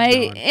 my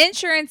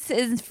insurance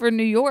is for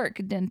New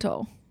York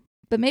dental,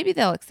 but maybe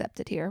they'll accept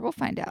it here. We'll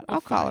find out.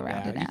 I'll call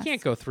around and ask. You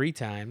can't go 3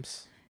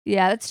 times.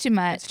 Yeah, that's too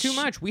much. It's too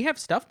much. We have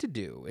stuff to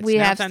do. We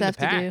have stuff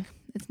to do.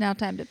 It's now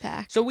time to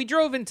pack. So we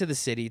drove into the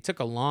city. It took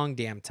a long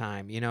damn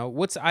time. You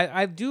know,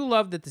 I do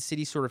love that the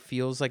city sort of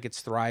feels like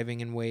it's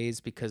thriving in ways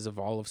because of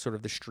all of sort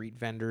of the street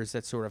vendors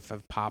that sort of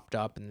have popped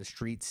up and the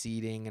street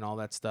seating and all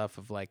that stuff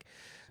of like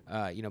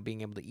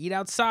being able to eat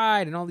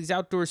outside and all these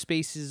outdoor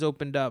spaces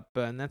opened up,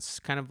 and that's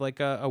kind of like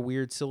a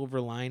weird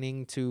silver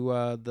lining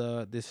to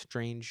this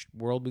strange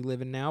world we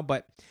live in now.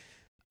 But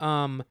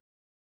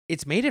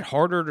it's made it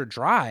harder to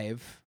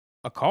drive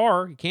a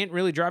car. You can't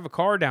really drive a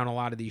car down a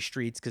lot of these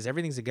streets because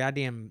everything's a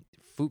goddamn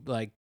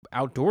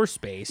outdoor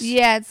space.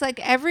 Yeah, it's like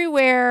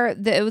everywhere.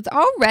 It was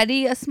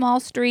already a small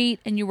street,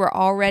 and you were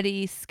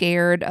already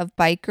scared of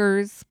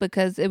bikers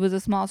because it was a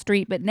small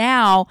street. But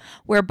now,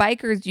 where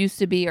bikers used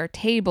to be are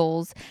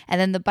tables, and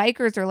then the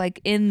bikers are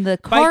like in the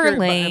car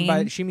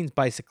lane. She means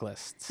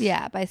bicyclists.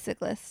 Yeah,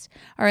 bicyclists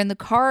are in the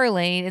car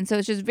lane, and so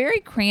it's just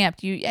very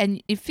cramped.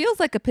 And it feels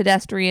like a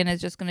pedestrian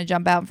is just going to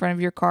jump out in front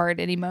of your car at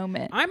any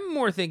moment. I'm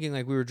more thinking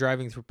like we were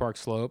driving through Park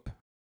Slope,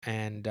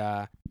 and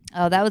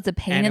oh, that was a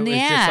pain in the ass.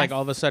 And it was just like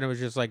all of a sudden it was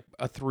just like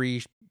a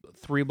three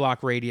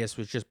block radius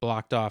was just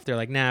blocked off. They're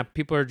like, nah,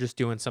 people are just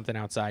doing something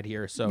outside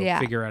here, so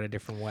figure out a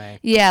different way.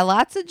 Yeah,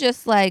 lots of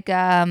just like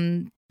I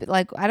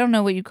don't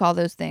know what you call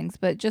those things,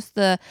 but just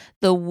the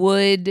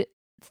wood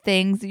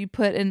things that you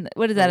put in.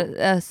 What is that?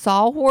 A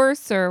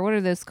sawhorse, or what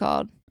are those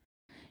called?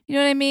 You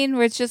know what I mean?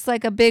 Where it's just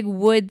like a big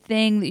wood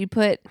thing that you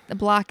put a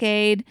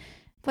blockade.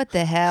 What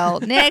the hell,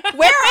 Nick?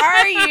 Where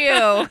are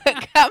you?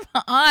 Come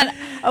on,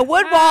 a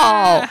wood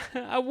wall.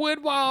 A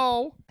wood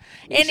wall.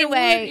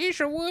 Anyway, it's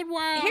a wood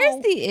wall.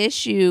 Here's the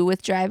issue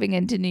with driving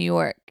into New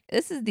York.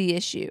 This is the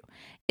issue: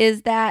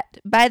 is that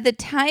by the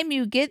time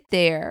you get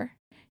there,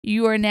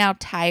 you are now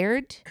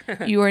tired.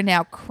 You are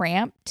now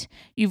cramped.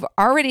 You've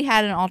already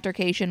had an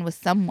altercation with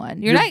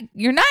someone.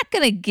 You're not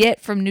gonna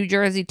get from New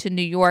Jersey to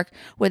New York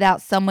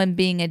without someone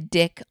being a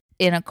dick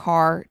in a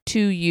car to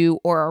you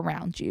or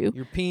around you.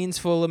 Your peen's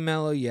full of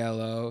Mellow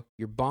Yellow.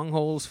 Your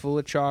bunghole's full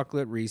of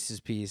chocolate Reese's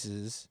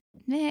Pieces.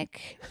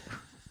 Nick.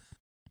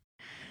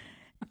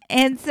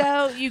 And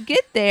so you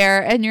get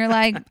there and you're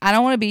like, I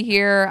don't want to be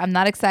here. I'm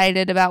not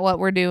excited about what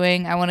we're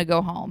doing. I want to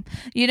go home.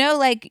 You know,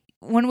 like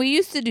when we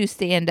used to do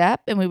stand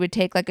up and we would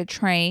take like a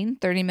train,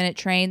 30-minute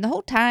train, the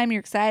whole time you're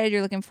excited,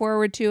 you're looking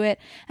forward to it.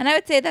 And I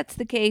would say that's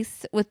the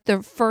case with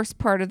the first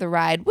part of the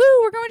ride.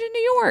 Woo, we're going to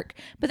New York.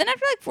 But then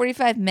after like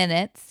 45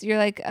 minutes, you're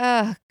like,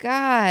 oh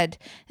God.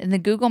 And the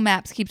Google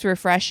Maps keeps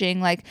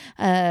refreshing like,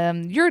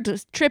 your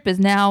trip is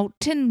now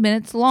 10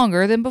 minutes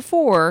longer than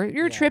before.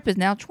 Your trip is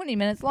now 20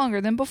 minutes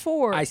longer than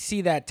before. I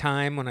see that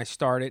time when I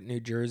start at New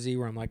Jersey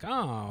where I'm like,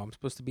 oh, I'm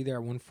supposed to be there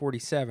at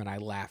 1:47. I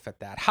laugh at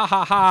that. Ha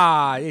ha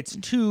ha. It's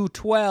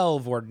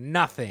 2:12 or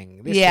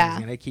nothing. This thing's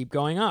going to keep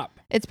going up.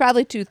 It's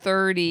probably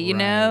 2:30, you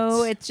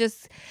know? It's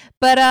just,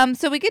 but,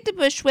 so we get to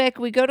Bushwick.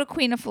 We go to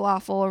Queen of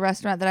Falafel, a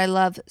restaurant that I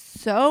love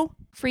so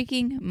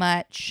freaking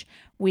much.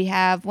 We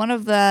have one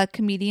of the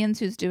comedians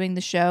who's doing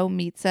the show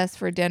meets us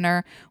for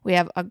dinner. We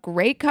have a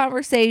great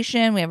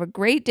conversation. We have a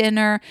great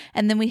dinner.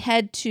 And then we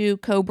head to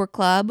Cobra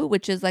Club,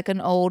 which is like an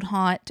old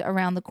haunt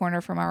around the corner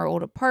from our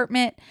old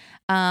apartment,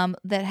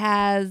 that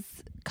has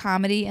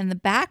comedy in the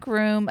back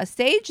room, a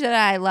stage that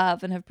I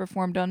love and have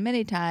performed on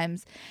many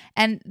times.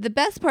 And the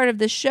best part of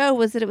the show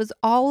was that it was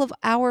all of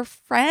our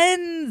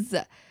friends.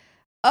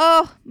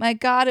 Oh my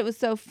God, it was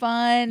so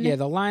fun. Yeah,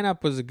 the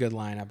lineup was a good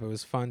lineup. It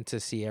was fun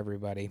to see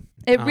everybody.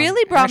 It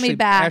really brought me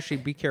back. Actually,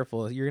 be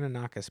careful. You're going to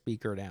knock a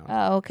speaker down.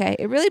 Oh, okay.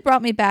 It really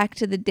brought me back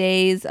to the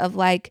days of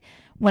like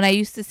when I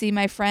used to see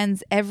my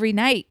friends every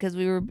night because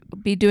we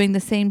would be doing the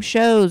same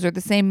shows or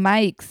the same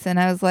mics. And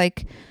I was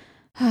like,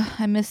 oh,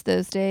 I miss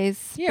those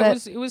days. Yeah,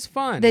 it was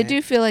fun. They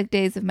do feel like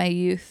days of my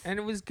youth. And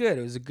it was good.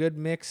 It was a good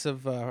mix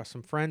of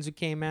some friends who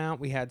came out.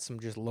 We had some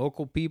just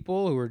local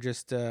people who were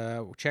just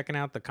checking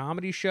out the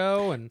comedy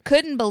show. And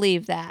couldn't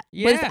believe that.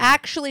 Yeah. Was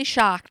actually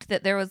shocked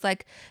that there was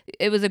like,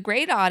 it was a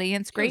great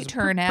audience, great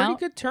turnout.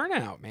 Pretty good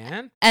turnout,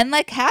 man. And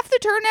like half the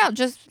turnout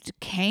just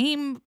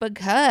came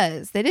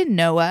because they didn't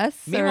know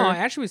us. Meanwhile,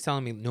 Ashley was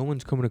telling me no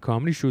one's coming to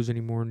comedy shows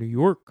anymore in New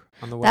York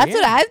on the way That's in.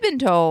 what I've been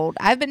told.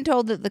 I've been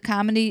told that the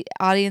comedy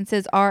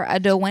audiences are a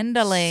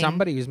dwindling.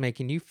 Somebody was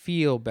making you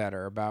feel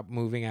better about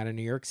moving out of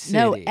New York City.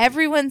 No,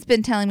 everyone's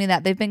been telling me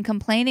that. They've been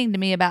complaining to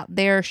me about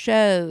their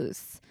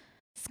shows.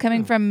 It's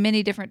coming from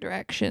many different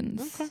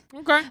directions.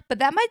 Okay. But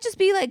that might just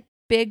be like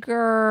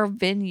bigger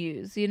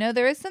venues. You know,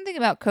 there is something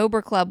about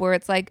Cobra Club where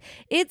it's like,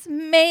 it's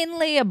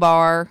mainly a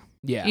bar.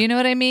 Yeah. You know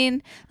what I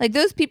mean? Like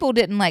those people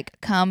didn't like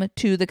come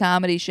to the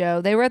comedy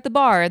show. They were at the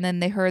bar and then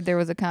they heard there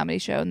was a comedy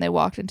show and they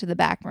walked into the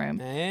back room.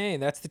 Hey,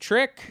 that's the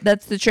trick.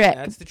 That's the trick.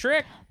 That's the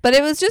trick. But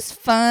it was just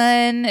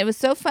fun. It was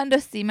so fun to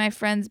see my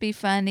friends be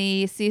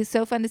funny.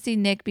 So fun to see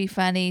Nick be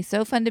funny.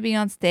 So fun to be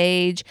on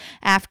stage.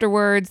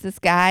 Afterwards, this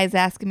guy's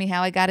asking me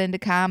how I got into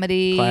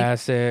comedy.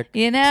 Classic.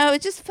 You know,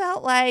 it just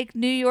felt like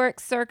New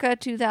York circa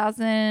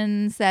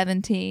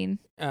 2017.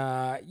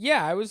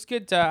 Yeah, it was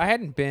good. I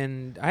hadn't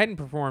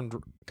performed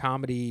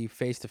comedy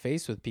face to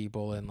face with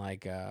people in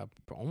like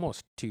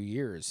almost 2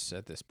 years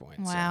at this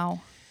point.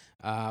 Wow.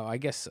 So, I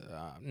guess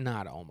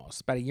not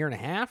almost, about a year and a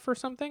half or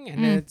something.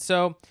 And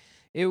so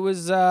it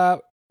was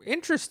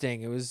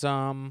interesting. It was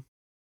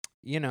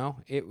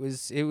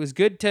it was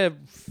good to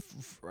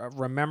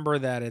remember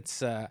that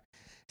it's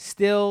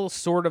still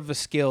sort of a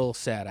skill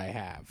set I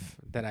have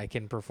that I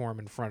can perform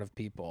in front of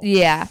people.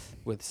 Yeah.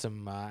 With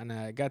some, and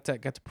I got to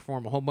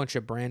perform a whole bunch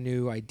of brand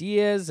new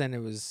ideas, and it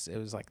was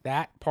like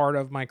that part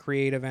of my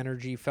creative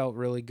energy felt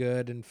really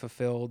good and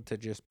fulfilled to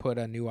just put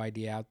a new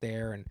idea out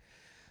there and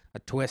a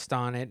twist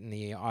on it, and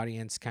the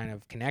audience kind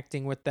of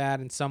connecting with that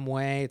in some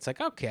way. It's like,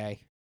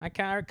 okay, I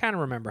kind of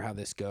remember how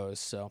this goes,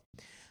 so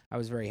I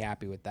was very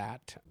happy with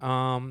that.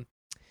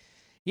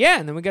 Yeah,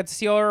 and then we got to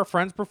see all our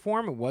friends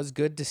perform. It was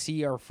good to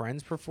see our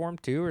friends perform,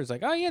 too. It was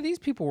like, oh, yeah, these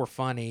people were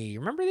funny.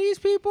 Remember these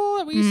people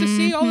that we used to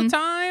see all the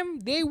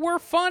time? They were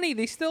funny.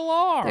 They still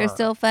are. They're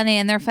still funny,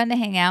 and they're fun to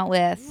hang out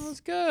with. That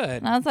was good.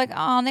 And I was like,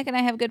 oh, Nick and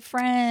I have good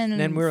friends.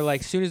 And then we were like,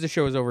 as soon as the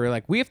show was over, we were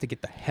like, we have to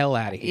get the hell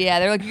out of here. Yeah,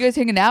 they're like, you guys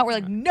hanging out? We're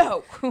like,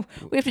 no.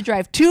 We have to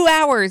drive 2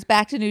 hours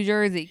back to New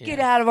Jersey. Yeah. Get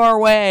out of our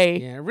way.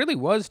 Yeah, it really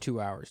was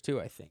 2 hours,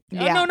 too, I think.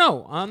 Yeah.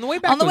 No. On the way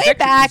back, On the it was way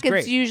actually- back, it was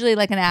it's great. usually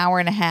like an hour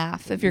and a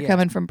half if you're Yeah.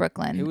 coming from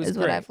Brooklyn, It was is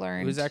great. what I've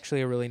learned. It was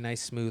actually a really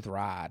nice, smooth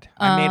ride.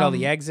 I made all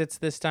the exits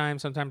this time.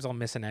 Sometimes I'll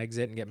miss an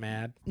exit and get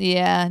mad.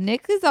 Yeah,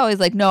 Nick is always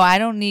like, no, I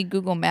don't need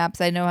Google Maps.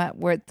 I know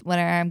where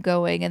I'm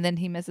going, and then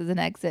he misses an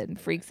exit and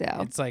freaks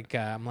out. It's like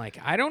I'm like,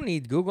 I don't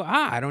need Google.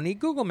 I don't need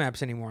Google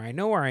Maps anymore. I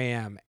know where I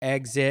am.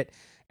 Exit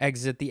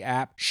the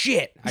app.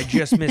 Shit, I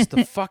just missed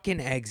the fucking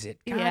exit.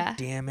 God Yeah.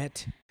 damn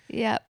it.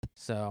 Yep,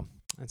 So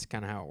that's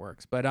kind of how it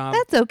works. But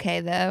that's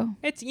okay though,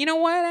 it's, you know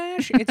what,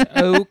 Ash? It's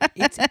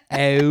it's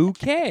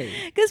okay.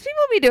 because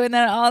people be doing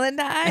that all the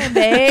time,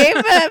 babe.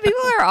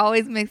 People are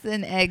always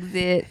mixing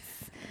exits.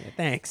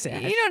 Thanks,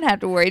 Ash. You don't have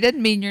to worry. It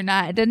doesn't mean you're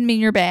not. It doesn't mean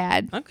you're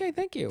bad. Okay,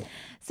 thank you.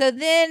 So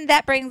then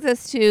that brings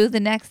us to the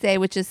next day,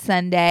 which is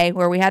Sunday,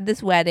 where we had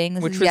this wedding.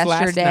 This Which is was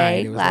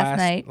yesterday. last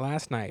night. It was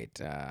last night.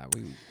 Last night.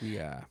 We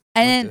went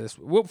And to this.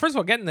 Well, first of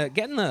all, getting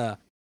the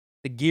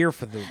gear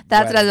for the.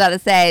 That's what I was wedding. about to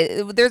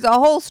say. There's a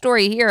whole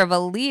story here of a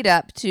lead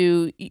up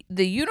to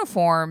the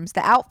uniforms,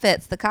 the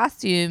outfits, the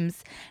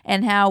costumes,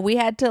 and how we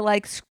had to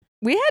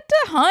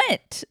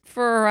hunt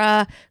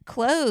for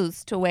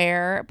clothes to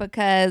wear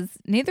because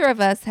neither of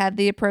us had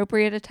the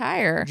appropriate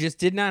attire. Just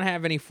did not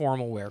have any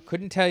formal wear.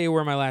 Couldn't tell you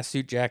where my last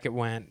suit jacket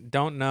went.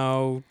 Don't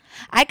know.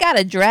 I got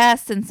a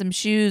dress and some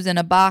shoes in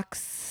a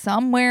box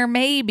somewhere,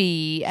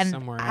 maybe, and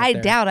Somewhere out I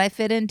there. doubt I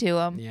fit into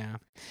them. Yeah.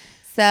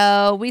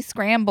 So we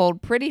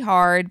scrambled pretty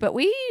hard, but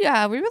we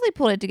really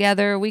pulled it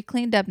together. We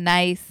cleaned up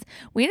nice.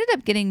 We ended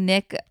up getting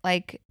Nick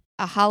like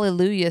a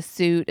hallelujah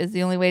suit is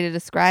the only way to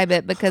describe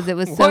it because it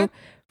was so. What?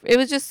 It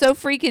was just so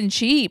freaking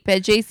cheap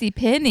at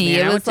JCPenney. Man,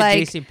 It I was went to like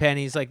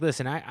JCPenney's. Like,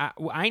 listen,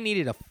 I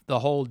needed the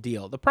whole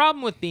deal. The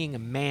problem with being a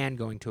man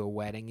going to a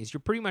wedding is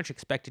you're pretty much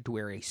expected to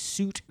wear a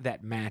suit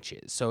that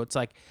matches. So it's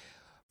like,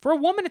 for a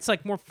woman, it's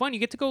like more fun. You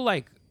get to go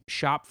like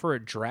shop for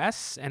a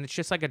dress, and it's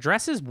just like a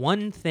dress is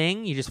one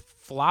thing. You just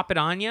flop it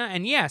on you,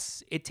 and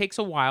yes, it takes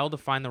a while to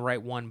find the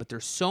right one. But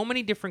there's so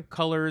many different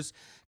colors,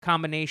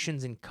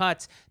 combinations, and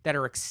cuts that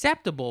are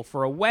acceptable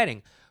for a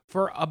wedding.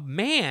 For a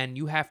man,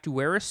 you have to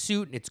wear a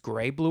suit, and it's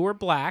gray, blue, or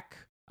black,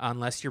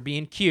 unless you're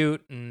being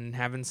cute and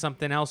having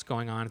something else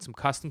going on, some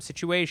custom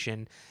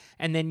situation.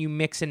 And then you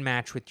mix and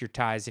match with your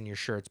ties and your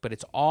shirts. But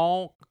it's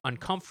all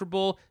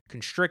uncomfortable,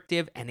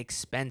 constrictive, and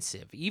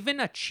expensive.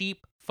 Even a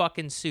cheap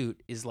fucking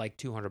suit is like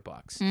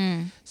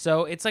 $200.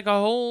 So it's like a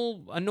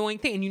whole annoying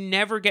thing. And you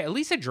never get, at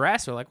least a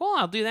dress. We're like, well,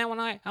 I'll do that when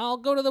I'll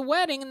go to the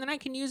wedding, and then I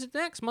can use it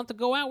next month to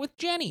go out with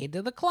Jenny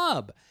to the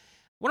club.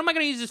 What am I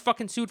going to use this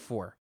fucking suit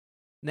for?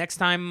 Next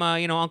time,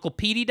 Uncle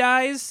Petey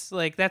dies,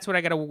 like it's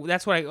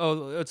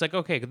like,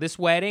 okay, this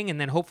wedding, and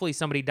then hopefully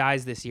somebody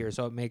dies this year,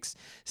 so it makes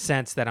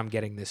sense that I'm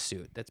getting this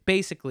suit. That's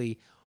basically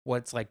what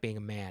it's like being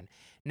a man.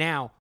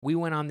 Now, we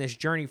went on this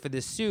journey for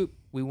this suit.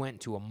 We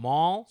went to a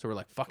mall, so we're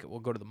like, fuck it, we'll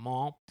go to the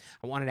mall.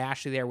 I wanted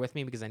Ashley there with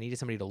me because I needed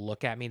somebody to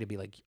look at me to be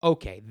like,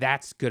 okay,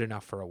 that's good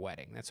enough for a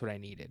wedding. That's what I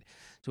needed.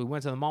 So we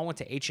went to the mall, went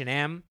to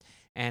H&M,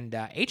 and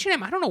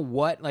H&M, I don't know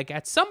what, like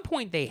at some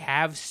point they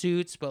have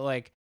suits, but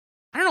like,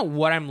 I don't know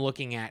what I'm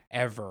looking at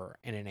ever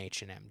in an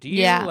H&M. Do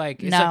you? Yeah,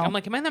 Like, it's no. like, I'm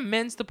like, am I in the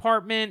men's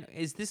department?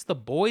 Is this the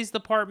boys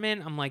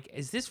department? I'm like,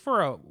 is this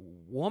for a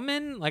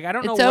woman? Like, I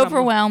don't know. it's what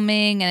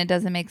overwhelming and it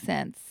doesn't make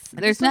sense.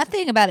 And There's this is-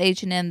 nothing about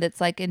H&M that's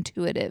like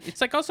intuitive.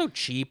 It's like also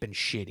cheap and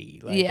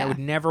shitty. Like, Yeah. I would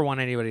never want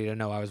anybody to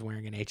know I was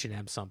wearing an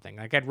H&M something.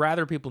 Like, I'd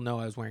rather people know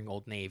I was wearing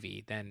Old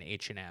Navy than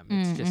H&M.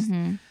 It's just, I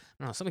Mhm.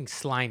 don't know, something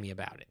slimy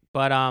about it.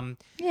 But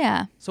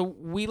Yeah. so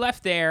we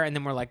left there, and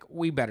then we're like,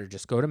 we better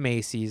just go to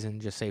Macy's and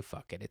just say,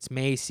 fuck it. It's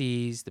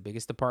Macy's, the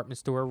biggest department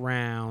store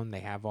around. They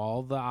have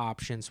all the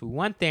options. We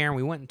went there, and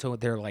we went into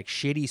their, like,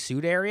 shitty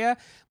suit area.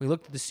 We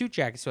looked at the suit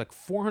jackets, like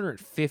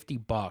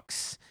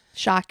 $450.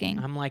 Shocking.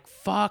 I'm like,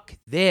 fuck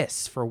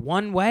this. For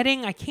one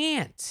wedding, I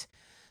can't.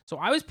 So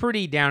I was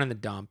pretty down in the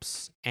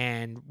dumps,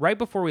 and right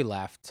before we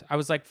left, I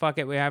was like, fuck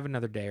it, we have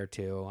another day or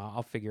two.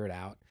 I'll figure it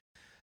out.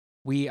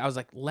 I was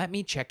like, let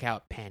me check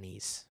out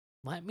Penny's.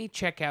 Let me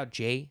check out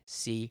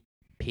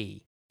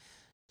JCP.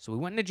 So we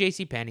went into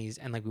JCPenney's,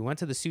 and like we went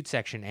to the suit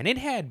section, and it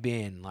had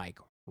been like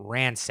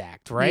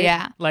ransacked, right?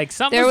 Yeah. Like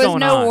something There was going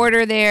no on.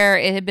 order there.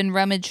 It had been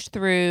rummaged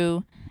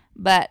through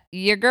But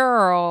your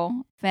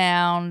girl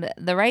found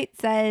the right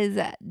size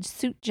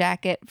suit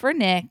jacket for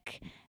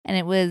Nick, and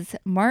it was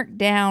marked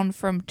down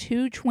from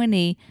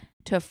 $220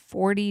 to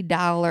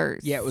 $40.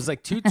 Yeah, it was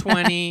like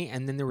 $220,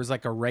 and then there was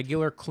like a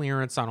regular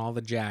clearance on all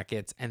the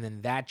jackets, and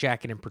then that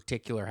jacket in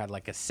particular had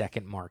like a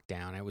second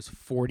markdown. It was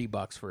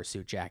 $40 for a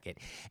suit jacket,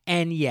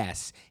 and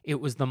yes,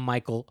 it was the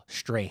Michael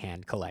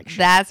Strahan collection.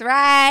 That's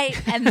right.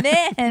 And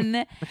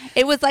then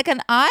it was like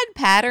an odd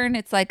pattern.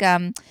 It's like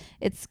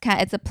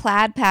it's a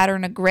plaid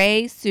pattern, a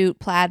gray suit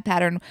plaid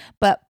pattern,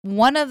 but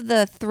one of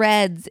the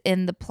threads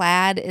in the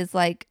plaid is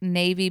like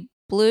navy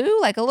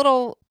blue, like a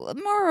little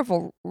more of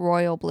a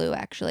royal blue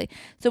actually.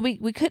 So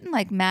we couldn't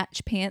like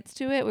match pants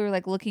to it. We were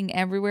like looking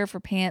everywhere for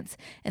pants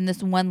in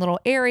this one little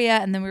area,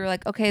 and then we were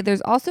like, okay,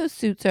 there's also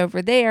suits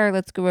over there.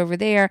 Let's go over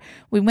there.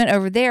 We went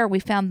over there. We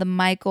found the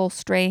Michael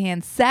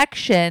Strahan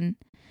section,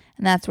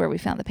 and that's where we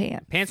found the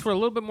pants. Pants were a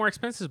little bit more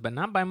expensive, but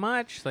not by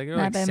much. Like they were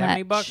Not like by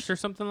 $70 much. or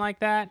something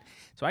like that.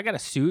 So I got a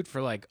suit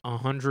for like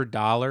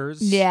 $100.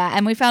 Yeah,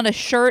 and we found a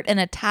shirt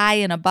and a tie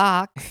in a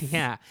box.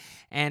 Yeah.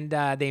 And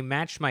they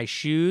matched my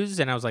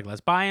shoes, and I was like,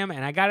 let's buy them.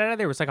 And I got out of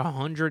there. It was like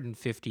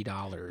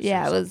 $150.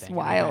 Yeah, or it was something.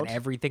 And I got wild.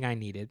 everything I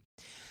needed.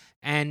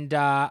 And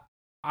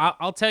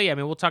I'll tell you, I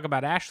mean, we'll talk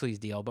about Ashley's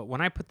deal, but when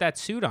I put that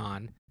suit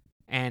on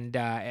and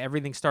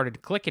everything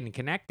started clicking and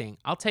connecting,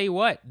 I'll tell you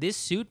what, this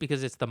suit,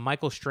 because it's the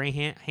Michael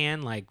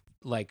Strahan,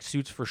 like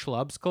Suits for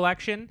Schlubs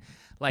collection,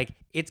 like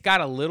it's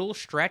got a little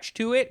stretch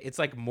to it. It's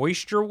like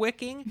moisture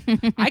wicking.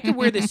 I could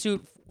wear this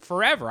suit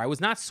forever. I was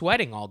not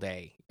sweating all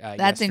day.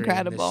 That's yesterday in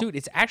incredible. this suit.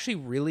 It's actually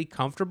really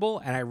comfortable,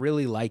 and I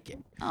really like it.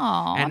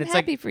 Oh, And I'm it's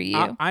happy like, for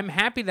you. I'm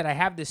happy that I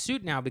have this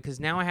suit now, because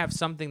now I have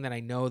something that I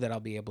know that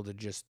I'll be able to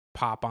just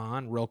pop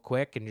on real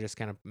quick and just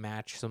kind of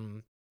match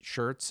some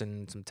shirts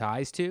and some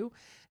ties to,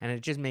 and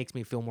it just makes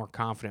me feel more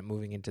confident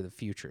moving into the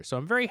future. So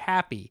I'm very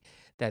happy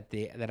that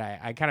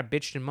I kind of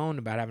bitched and moaned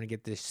about having to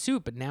get this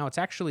suit, but now it's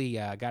actually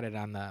got it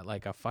on the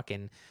like a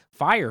fucking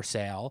fire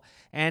sale,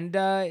 and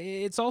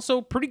it's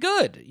also pretty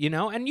good, you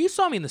know. And you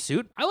saw me in the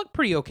suit; I look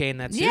pretty okay in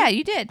that suit. Yeah,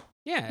 you did.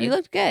 Yeah, You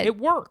looked good. It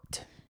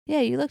worked.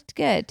 Yeah, you looked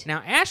good.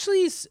 Now,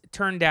 Ashley's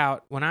turned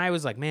out, when I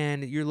was like,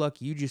 man, you're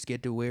lucky you just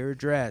get to wear a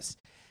dress.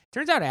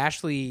 Turns out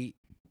Ashley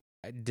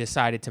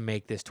decided to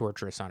make this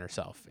torturous on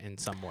herself in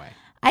some way.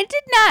 I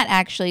did not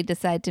actually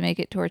decide to make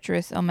it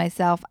torturous on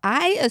myself.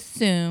 I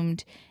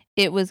assumed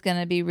it was going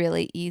to be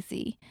really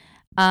easy.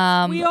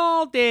 We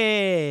all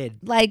did.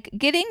 Like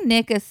getting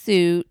Nick a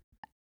suit,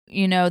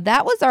 you know,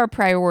 that was our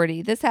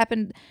priority.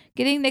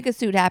 Getting Nick a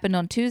suit happened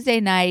on Tuesday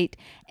night,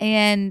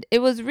 and it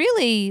was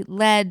really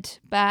led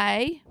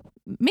by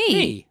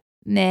me.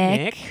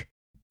 Nick.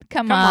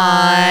 Come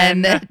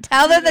on.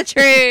 Tell them the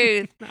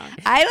truth.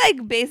 I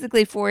like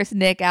basically forced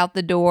Nick out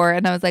the door,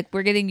 and I was like,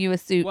 we're getting you a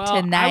suit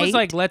tonight. I was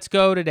like, let's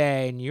go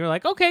today. And you're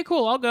like, okay,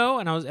 cool, I'll go.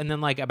 And then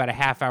like about a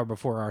half hour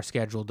before our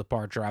scheduled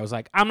departure, I was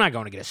like, I'm not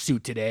going to get a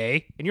suit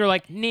today. And you're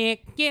like,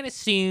 Nick, get a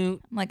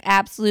suit. I'm like,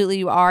 absolutely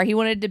you are. He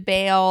wanted to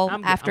bail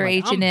after I'm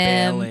H&M.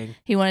 bailing.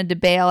 He wanted to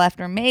bail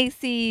after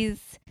Macy's.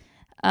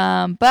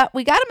 But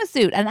we got him a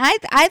suit, and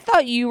I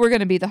thought you were going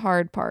to be the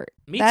hard part.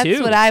 That's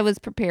too. what I was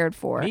prepared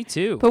for. Me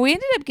too. But we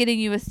ended up getting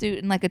you a suit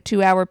in like a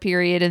 2-hour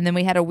period, and then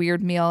we had a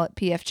weird meal at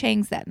P.F.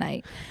 Chang's that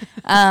night.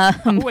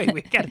 Wait,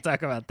 we got to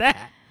talk about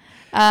that.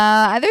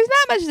 There's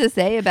not much to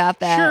say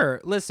about that.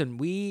 Sure. Listen,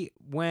 we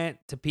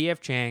went to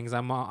P.F. Chang's.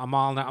 I'm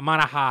on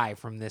a high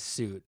from this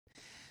suit.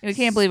 We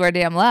can't believe our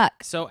damn luck.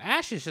 So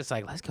Ash is just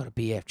like, let's go to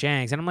P.F.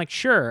 Chang's. And I'm like,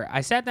 sure.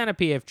 I sat down at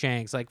P.F.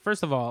 Chang's. Like,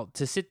 first of all,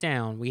 to sit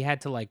down, we had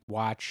to like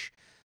watch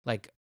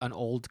like an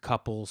old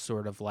couple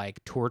sort of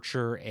like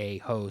torture a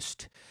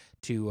host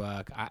to,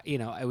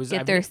 it was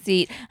Get their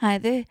seat.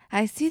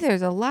 I see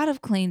there's a lot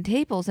of clean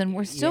tables, and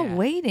we're still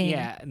waiting.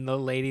 Yeah, and the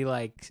lady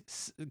like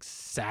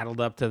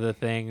saddled up to the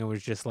thing and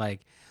was just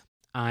like,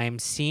 I'm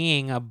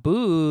seeing a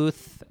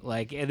booth.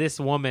 Like this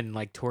woman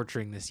like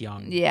torturing this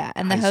young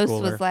and the high host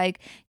schooler. was like,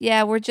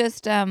 yeah, we're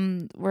just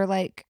I'm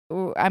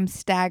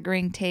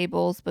staggering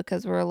tables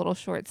because we're a little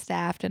short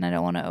staffed, and I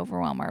don't want to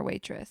overwhelm our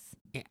waitress.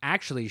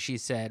 Actually, she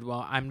said,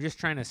 well, I'm just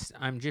trying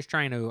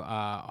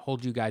to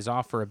hold you guys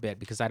off for a bit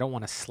because I don't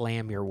want to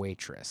slam your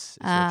waitress.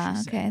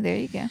 Okay, there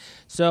you go.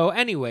 So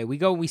anyway,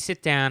 we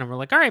sit down, and we're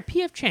like, all right,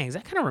 P.F. Chang's.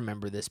 I kind of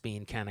remember this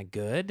being kind of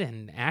good,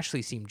 and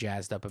Ashley seemed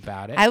jazzed up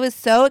about it. I was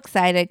so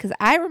excited because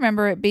I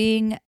remember it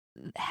being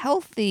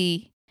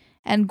healthy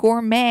and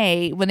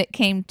gourmet when it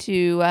came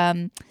to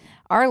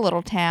our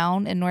little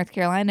town in North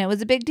Carolina. It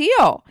was a big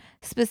deal.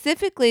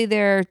 Specifically,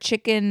 their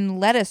chicken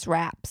lettuce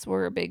wraps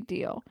were a big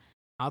deal.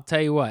 I'll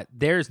tell you what,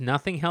 there's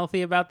nothing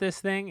healthy about this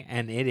thing,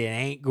 and it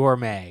ain't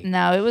gourmet.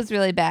 No, it was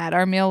really bad.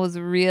 Our meal was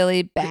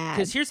really bad.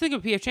 Because here's the thing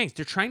with P.F. Chang's.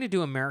 They're trying to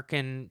do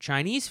American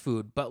Chinese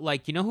food, but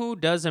like, you know who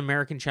does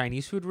American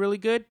Chinese food really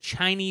good?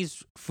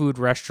 Chinese food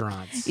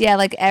restaurants. Yeah,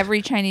 like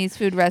every Chinese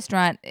food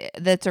restaurant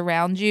that's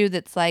around you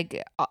that's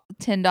like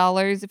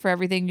 $10 for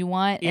everything you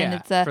want. Yeah, and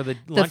it's for the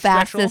the lunch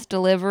fastest special.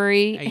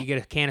 delivery. And you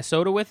get a can of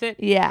soda with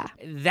it. Yeah.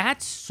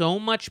 That's so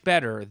much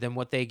better than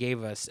what they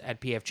gave us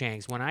at P.F.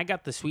 Chang's. When I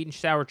got the sweet and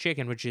sour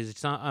chicken sandwiches.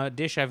 It's not a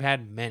dish I've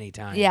had many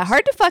times. Yeah,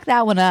 hard to fuck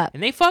that one up.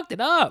 And they fucked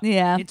it up.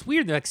 Yeah. It's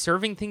weird. They're like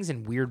serving things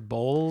in weird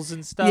bowls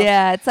and stuff.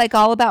 Yeah, it's like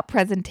all about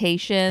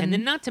presentation. And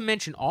then not to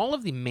mention all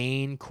of the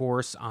main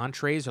course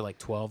entrees are like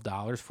 $12,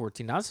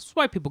 $14. That's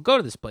why people go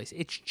to this place.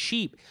 It's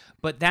cheap,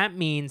 but that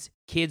means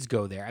kids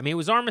go there. I mean, it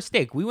was our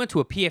mistake. We went to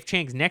a P.F.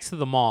 Chang's next to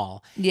the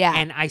mall. Yeah.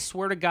 And I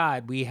swear to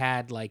God, we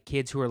had like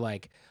kids who were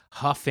like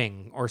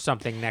huffing or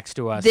something next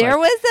to us. There like,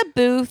 was a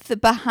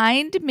booth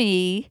behind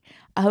me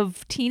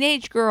of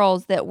teenage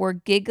girls that were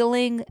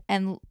giggling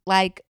and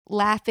like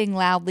laughing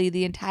loudly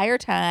the entire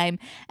time.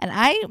 And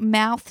I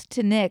mouthed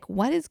to Nick,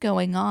 what is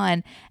going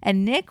on?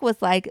 And Nick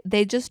was like,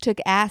 they just took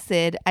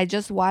acid. I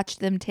just watched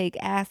them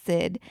take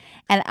acid.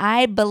 And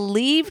I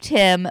believed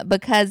him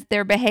because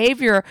their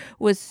behavior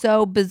was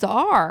so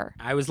bizarre.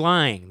 I was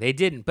lying. They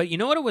didn't. But you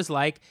know what it was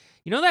like?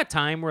 You know that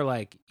time where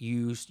like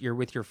you're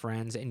with your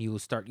friends and you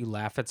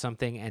laugh at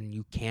something and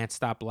you can't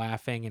stop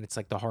laughing and it's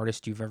like the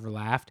hardest you've ever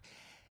laughed?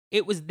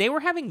 They were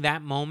having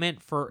that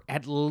moment for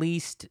at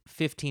least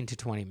 15 to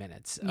 20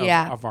 minutes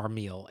of our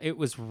meal. It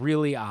was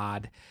really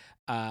odd.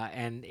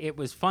 And it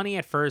was funny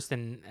at first.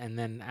 And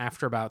then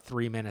after about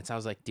 3 minutes, I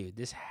was like, dude,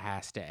 this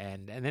has to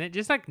end. And then it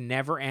just like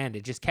never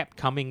ended. It just kept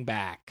coming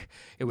back.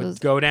 It would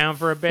go down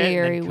for a bit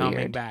and then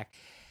coming back.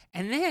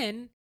 And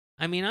then,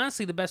 I mean,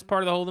 honestly, the best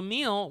part of the whole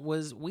meal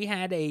was we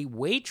had a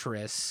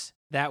waitress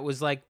that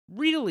was like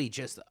really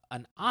just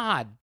an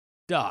odd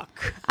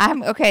duck.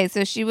 Okay,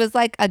 so she was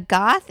like a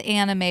goth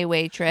anime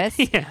waitress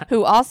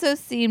who also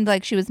seemed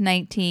like she was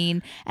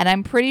 19, and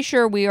I'm pretty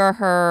sure we were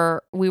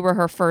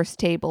her first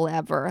table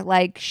ever.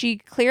 Like, she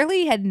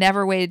clearly had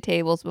never waited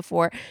tables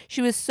before.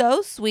 She was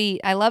so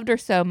sweet. I loved her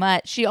so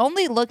much. She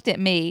only looked at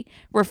me,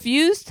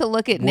 refused to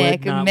look at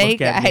Nick and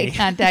make eye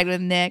contact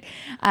with Nick.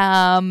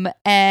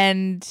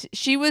 And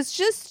she was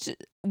just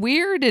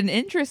weird and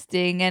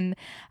interesting, and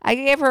I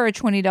gave her a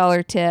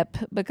 $20 tip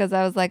because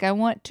I was like, I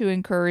want to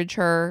encourage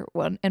her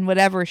in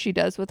whatever she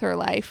does with her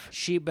life.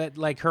 But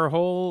like her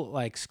whole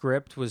like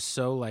script was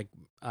so like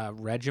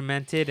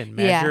regimented and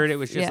measured. It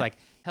was just like,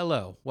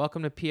 hello,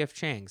 welcome to P.F.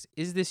 Chang's.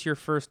 Is this your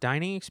first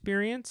dining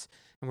experience?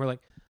 And we're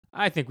like,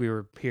 I think we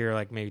were here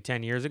like maybe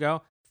 10 years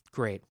ago.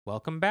 Great,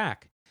 welcome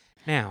back.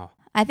 Now,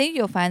 I think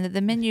you'll find that the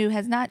menu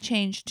has not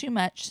changed too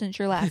much since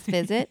your last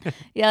visit.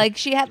 Yeah, like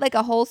she had like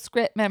a whole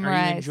script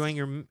memorized. Are you enjoying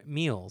your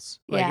meals?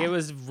 Like it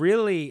was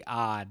really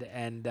odd,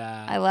 and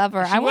I love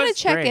her. I want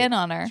to check in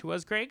on her. She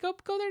was great. Go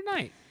there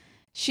tonight.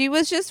 She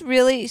was so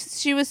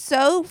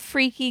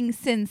freaking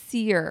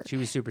sincere. She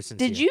was super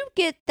sincere. Did you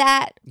get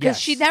that? Because Yes.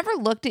 she never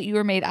looked at you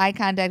or made eye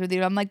contact with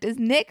you. I'm like, does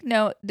Nick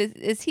know?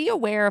 Is he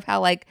aware of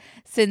how like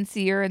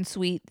sincere and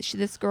sweet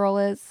this girl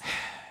is?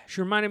 She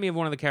reminded me of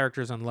one of the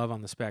characters on Love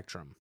on the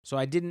Spectrum. So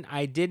I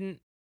didn't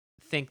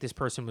think this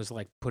person was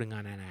like putting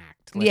on an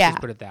act. Let's just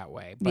put it that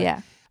way.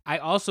 But I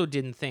also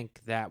didn't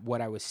think that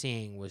what I was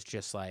seeing was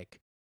just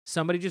like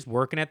somebody just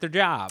working at their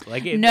job.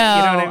 Like, you know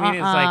what I mean?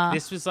 It's like,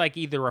 this was like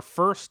either a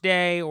first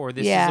day or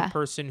this is a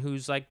person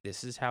who's like,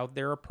 this is how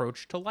their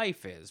approach to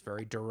life is.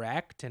 Very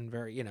direct and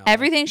very,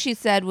 Everything she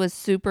said was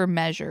super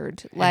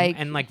measured. Like,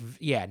 and like,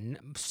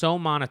 so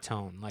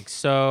monotone. Like,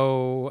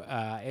 so,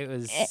 it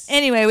was.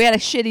 Anyway, we had a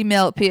shitty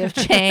meal at P.F.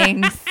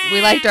 Chang's.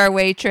 We liked our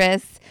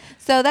waitress.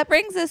 So that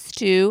brings us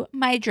to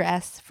my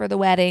dress for the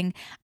wedding.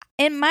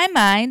 In my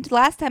mind,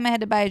 last time I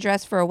had to buy a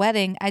dress for a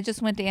wedding, I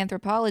just went to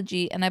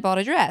Anthropologie and I bought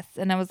a dress.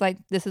 And I was like,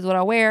 this is what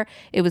I'll wear.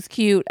 It was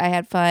cute. I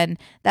had fun.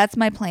 That's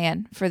my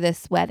plan for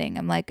this wedding.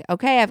 I'm like,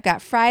 okay, I've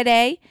got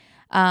Friday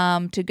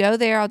to go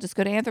there. I'll just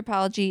go to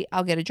Anthropologie.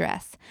 I'll get a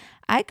dress.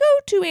 I go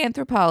to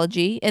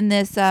Anthropologie in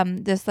this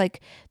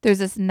like, there's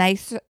this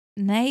nice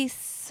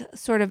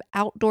sort of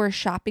outdoor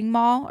shopping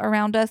mall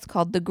around us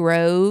called The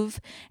Grove.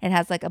 It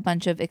has like a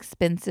bunch of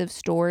expensive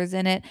stores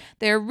in it.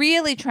 They're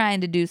really trying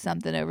to do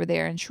something over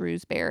there in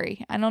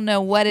Shrewsbury. I don't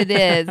know what it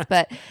is,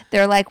 but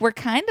they're like, we're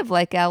kind of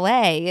like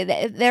LA.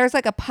 There's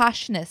like a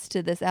poshness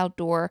to this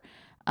outdoor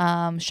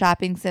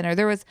shopping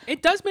center.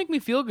 It does make me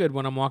feel good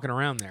when I'm walking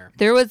around there.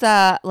 There was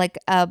a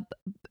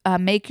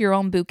make your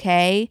own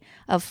bouquet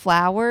of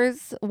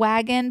flowers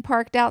wagon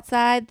parked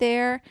outside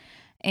there.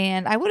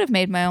 And I would have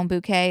made my own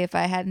bouquet if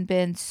I hadn't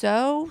been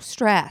so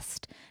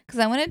stressed.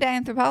 Because I went into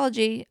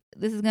Anthropologie.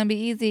 This is going to be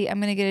easy. I'm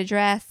going to get a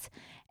dress.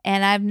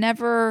 And I've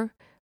never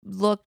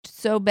looked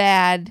so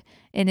bad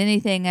in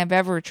anything I've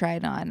ever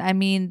tried on. I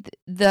mean,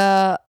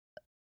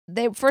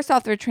 first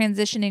off, they're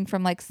transitioning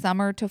from like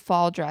summer to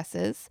fall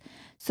dresses.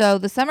 So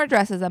the summer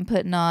dresses I'm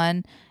putting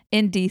on,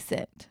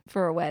 indecent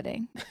for a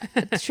wedding,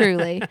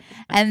 truly.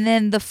 And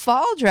then the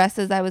fall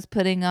dresses I was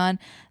putting on,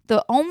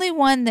 the only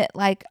one that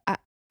like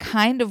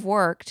kind of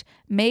worked,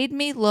 made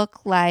me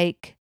look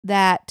like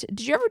that.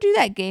 Did you ever do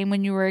that game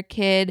when you were a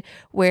kid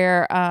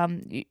where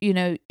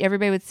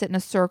everybody would sit in a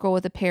circle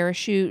with a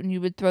parachute and you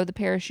would throw the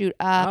parachute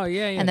up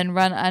and then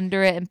run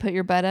under it and put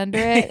your butt under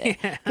it?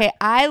 Okay,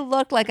 I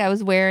looked like I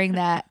was wearing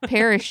that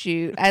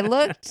parachute. I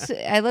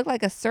looked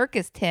like a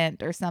circus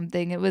tent or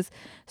something. It was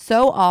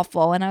so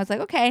awful. And I was like,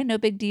 okay, no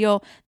big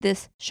deal.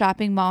 This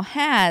shopping mall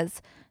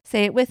has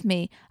Say it with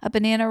me. A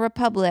Banana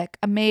Republic,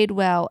 a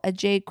Madewell, a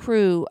J.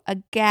 Crew, a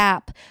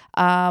Gap,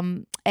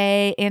 a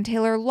Ann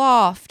Taylor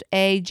Loft,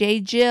 a J.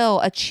 Jill,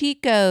 a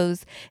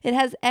Chico's. It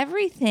has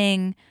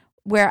everything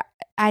where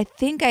I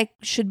think I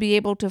should be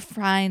able to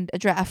find a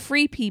dress. A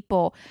Free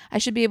People, I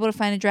should be able to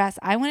find a dress.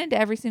 I went into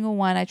every single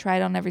one. I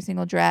tried on every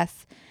single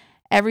dress.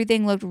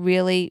 Everything looked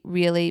really,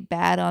 really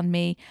bad on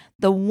me.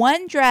 The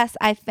one dress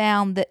I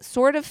found that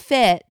sort of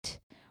fit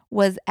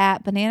was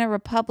at Banana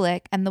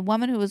Republic, and the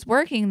woman who was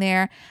working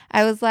there,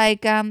 I was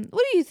like, what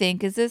do you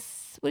think?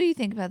 What do you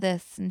think about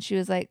this? And she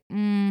was like,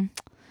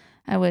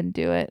 I wouldn't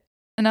do it.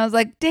 And I was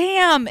like,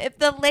 damn, if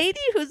the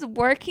lady who's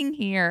working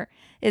here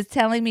is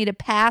telling me to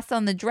pass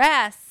on the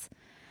dress,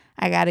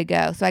 I got to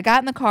go. So I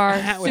got in the car,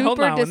 super hold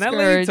on. discouraged. When that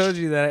lady told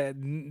you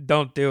that,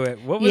 don't do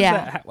it. What was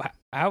that?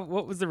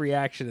 What was the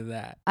reaction to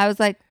that? I was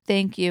like,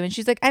 thank you. And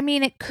she's like, I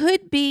mean, it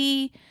could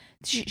be,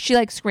 she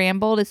like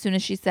scrambled as soon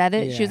as she said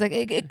it. Yeah. She was like,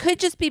 it could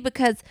just be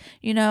because,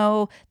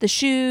 the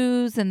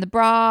shoes and the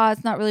bra,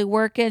 it's not really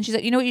working. She's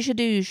like, you know what you should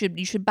do? You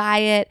should buy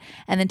it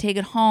and then take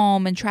it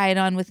home and try it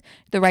on with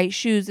the right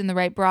shoes and the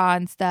right bra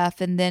and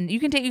stuff. And then you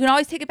can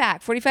always take it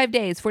back. 45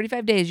 days,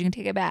 you can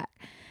take it back.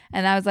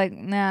 And I was like,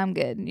 nah, I'm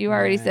good. You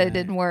already said it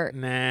didn't work.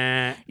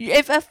 Nah.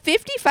 If a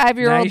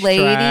 55-year-old Nice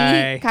lady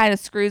try. kind of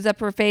screws up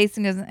her face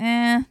and goes,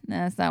 no,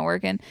 it's not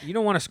working. You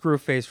don't want to screw a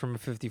face from a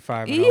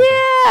 55.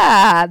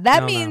 Yeah, that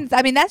No, means,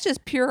 I mean, that's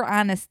just pure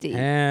honesty.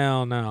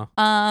 Hell no.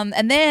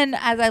 And then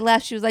as I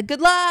left, she was like,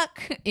 good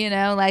luck.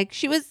 Like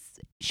she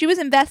was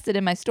invested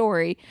in my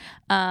story,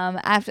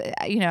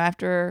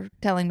 after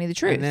telling me the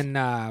truth. And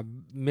then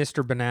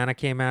Mr. Banana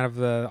came out of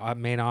the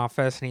main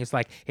office, and he was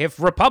like, if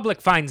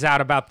Republic finds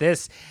out about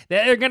this,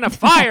 they're going to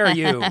fire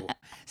you.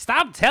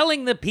 Stop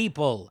telling the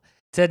people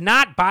to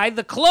not buy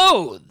the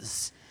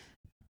clothes.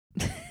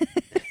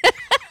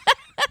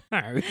 All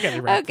right, we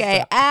gotta wrap this Okay.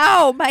 up.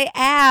 Ow, my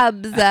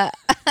abs. Ow.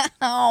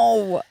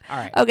 All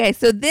right. Okay,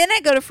 so then I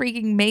go to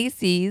freaking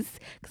Macy's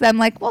because I'm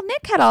like, well,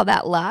 Nick had all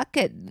that luck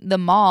at the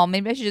mall.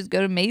 Maybe I should just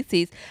go to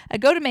Macy's. I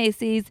go to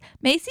Macy's.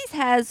 Macy's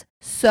has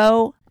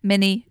so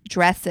many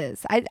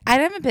dresses. I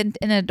haven't been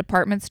in a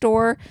department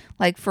store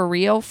like for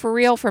real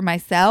for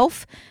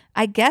myself.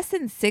 I guess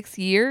in 6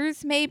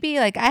 years, maybe.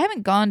 Like I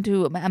haven't gone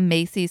to a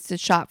Macy's to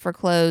shop for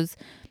clothes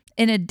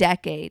in a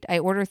decade. I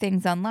order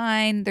things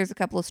online. There's a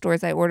couple of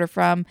stores I order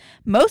from.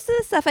 Most of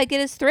the stuff I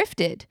get is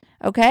thrifted.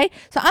 Okay.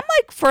 So I'm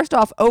like, first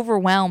off,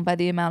 overwhelmed by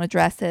the amount of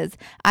dresses.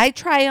 I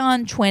try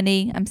on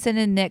 20. I'm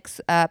sending Nick's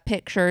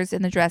pictures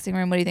in the dressing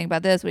room. What do you think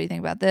about this? What do you think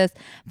about this?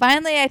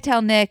 Finally, I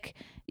tell Nick,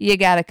 you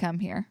got to come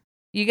here.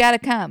 You got to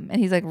come. And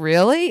he's like,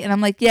 really? And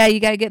I'm like, yeah, you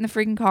got to get in the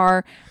freaking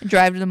car and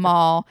drive to the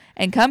mall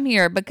and come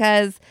here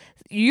because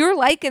you're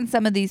liking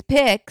some of these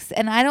pics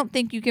and I don't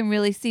think you can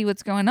really see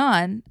what's going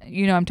on.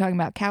 I'm talking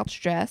about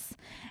couch dress.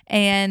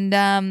 And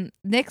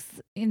Nick,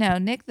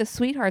 the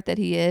sweetheart that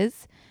he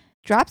is,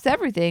 drops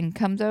everything,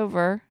 comes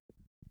over,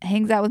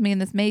 hangs out with me in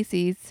this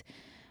Macy's.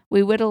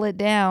 We whittle it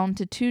down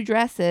to 2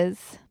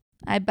 dresses.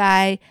 I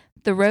buy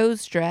the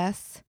rose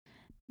dress.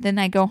 Then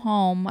I go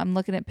home. I'm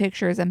looking at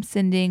pictures. I'm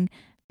sending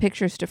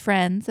pictures to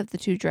friends of the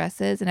 2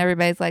 dresses. And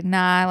everybody's like,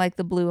 nah, I like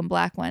the blue and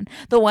black one.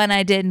 The one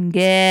I didn't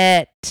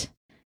get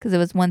because it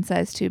was one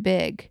size too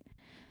big.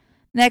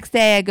 Next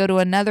day, I go to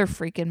another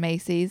freaking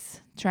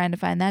Macy's trying to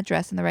find that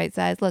dress in the right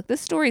size. Look,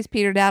 this story's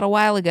petered out a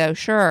while ago.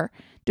 Sure.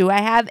 Do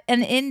I have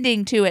an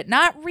ending to it?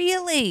 Not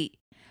really.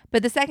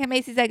 But the second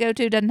Macy's I go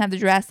to doesn't have the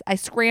dress. I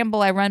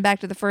scramble. I run back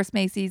to the first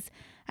Macy's.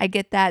 I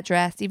get that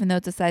dress, even though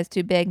it's a size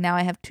too big. Now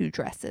I have 2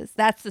 dresses.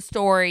 That's the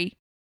story.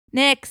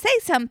 Nick, say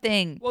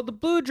something. Well, the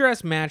blue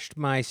dress matched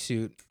my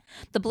suit.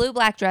 The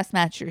blue-black dress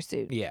matched your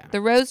suit. Yeah. The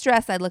rose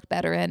dress I looked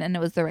better in, and it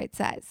was the right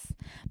size.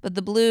 But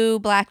the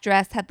blue-black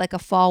dress had like a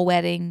fall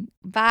wedding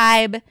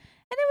vibe, and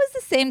it was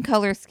the same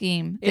color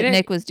scheme that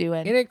Nick was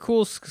doing. It had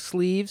cool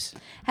sleeves.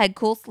 Had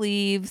cool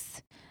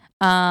sleeves.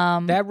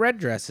 That red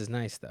dress is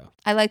nice, though.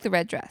 I like the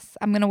red dress.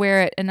 I'm going to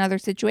wear it in other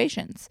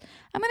situations.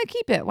 I'm going to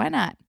keep it. Why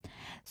not?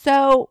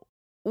 So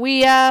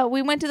we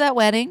went to that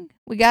wedding.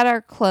 We got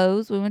our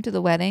clothes. We went to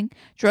the wedding.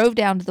 Drove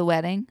down to the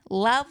wedding.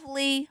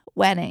 Lovely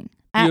wedding.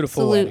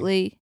 Beautiful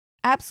wedding.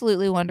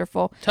 Absolutely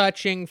wonderful.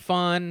 Touching,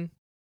 fun,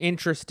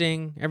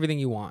 interesting, everything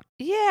you want.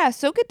 Yeah,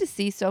 so good to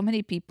see so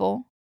many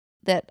people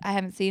that I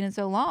haven't seen in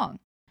so long.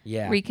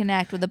 Yeah.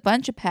 Reconnect with a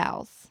bunch of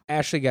pals.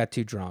 Ashley got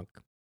too drunk.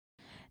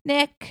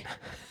 Nick,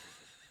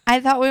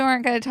 I thought we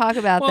weren't going to talk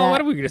about that. Well, what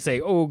are we going to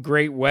say? Oh,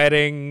 great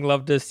wedding.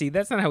 Love to see.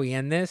 That's not how we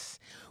end this.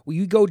 Well,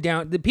 you go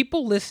down. The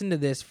people listen to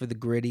this for the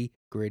gritty.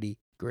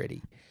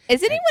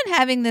 Is anyone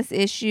having this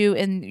issue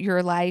in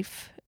your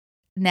life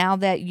now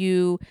that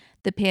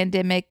the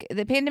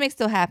pandemic's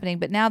still happening,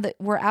 but now that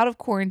we're out of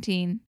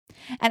quarantine,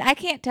 and I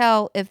can't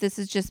tell if this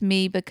is just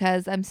me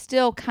because I'm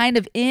still kind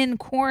of in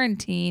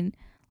quarantine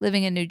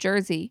living in New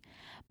Jersey,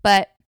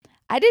 but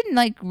I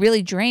didn't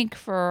really drink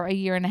for a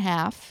year and a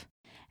half.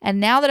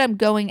 And now that I'm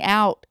going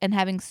out and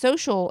having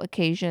social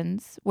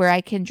occasions where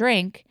I can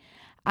drink,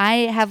 I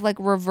have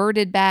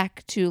reverted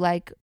back to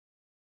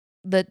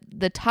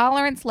the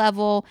tolerance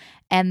level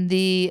and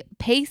the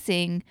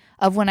pacing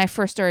of when I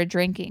first started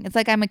drinking. It's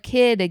like I'm a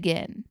kid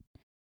again.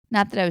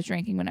 Not that I was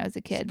drinking when I was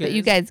a kid, but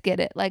you guys get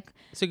it. Like,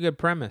 it's a good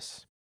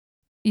premise.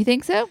 You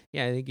think so?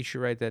 Yeah, I think you should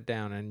write that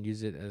down and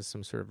use it as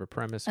some sort of a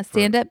premise. A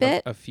stand-up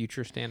bit? A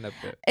future stand-up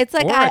bit. It's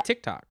like or a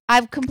TikTok.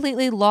 I've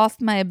completely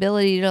lost my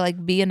ability to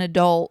like be an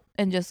adult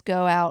and just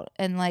go out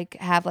and like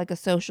have like a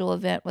social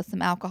event with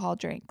some alcohol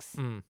drinks.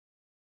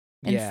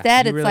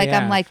 Instead, it's really like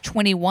I'm like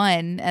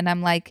 21 and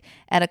I'm like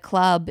at a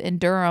club in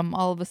Durham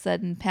all of a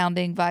sudden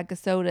pounding vodka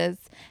sodas,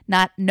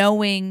 not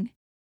knowing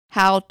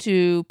how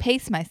to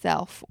pace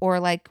myself or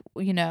like,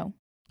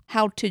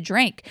 how to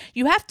drink.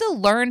 You have to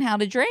learn how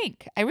to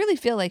drink. I really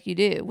feel like you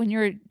do. When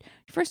you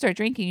first start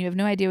drinking, you have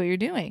no idea what you're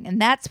doing. And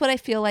that's what I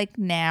feel like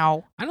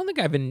now. I don't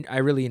think I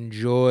really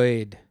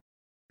enjoyed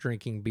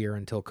drinking beer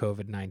until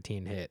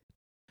COVID-19 hit.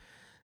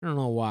 I don't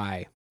know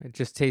why. It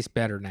just tastes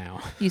better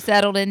now. You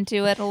settled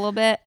into it a little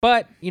bit?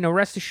 But,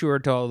 rest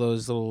assured to all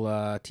those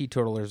little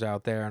teetotalers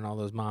out there and all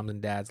those moms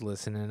and dads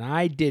listening,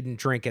 I didn't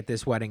drink at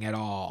this wedding at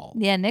all.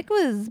 Yeah, Nick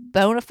was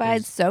bona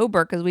fide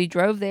sober because we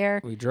drove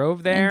there. We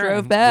drove there. And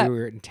drove back. We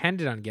were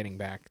intended on getting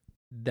back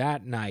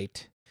that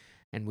night,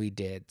 and we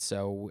did.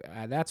 So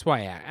that's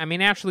why I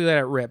actually let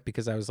it rip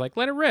because I was like,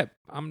 let it rip.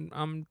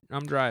 I'm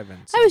driving.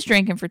 So. I was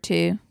drinking for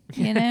 2,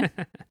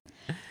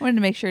 Wanted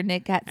to make sure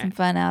Nick got some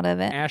fun out of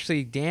it.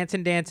 Ashley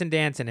dancing.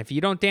 If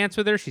you don't dance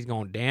with her, she's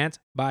going to dance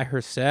by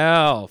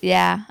herself.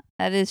 Yeah,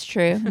 that is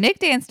true. Nick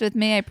danced with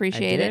me. I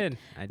appreciate it.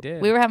 I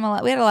did. We had a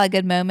lot of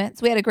good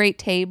moments. We had a great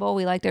table.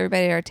 We liked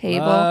everybody at our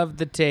table. Loved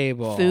the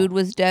table. Food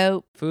was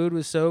dope. Food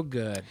was so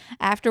good.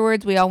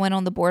 Afterwards, we all went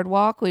on the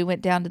boardwalk. We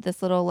went down to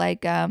this little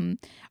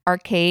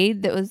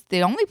arcade that was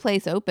the only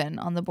place open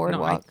on the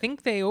boardwalk. No, I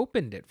think they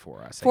opened it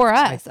for us.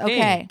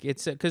 Okay.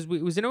 It's because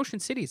it was in Ocean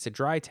City. It's a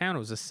dry town. It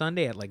was a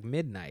Sunday at like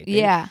midnight.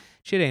 Yeah.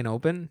 Shit ain't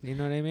open. You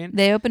know what I mean?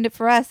 They opened it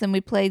for us and we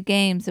played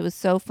games. It was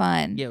so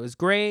fun. Yeah, it was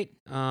great.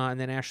 And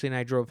then Ashley and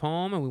I drove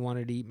home and we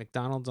wanted to eat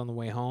McDonald's on the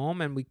way home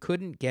and we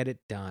couldn't get it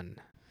done.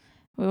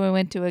 We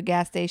went to a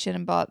gas station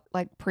and bought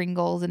like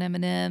Pringles and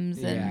M&Ms.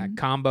 Yeah,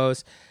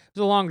 combos. It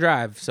was a long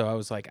drive, so I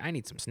was like, I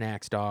need some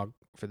snacks, dog,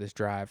 for this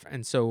drive.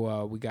 And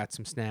so we got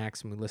some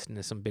snacks and we listened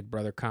to some Big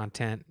Brother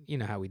content. You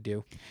know how we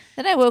do.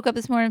 Then I woke up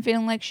this morning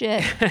feeling like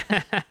shit.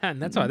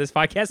 And that's why this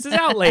podcast is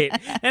out late.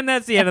 And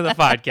that's the end of the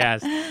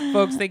podcast.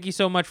 Folks, thank you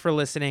so much for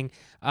listening.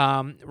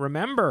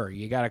 Remember,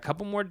 you got a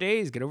couple more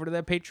days. Get over to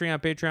that Patreon,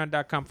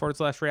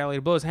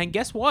 patreon.com/realityblows. And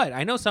guess what?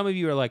 I know some of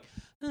you are like,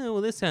 oh,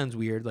 well, this sounds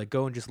weird. Like,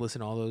 go and just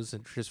listen to all those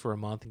just for a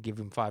month and give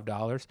them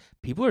 $5.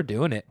 People are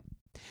doing it.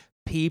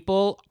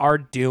 People are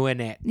doing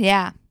it.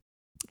 Yeah.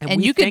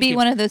 And you could be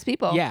one of those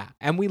people. Yeah.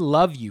 And we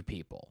love you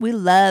people. We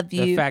love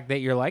you. The fact that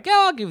you're like,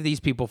 oh, I'll give these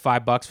people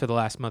 $5 for the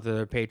last month of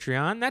their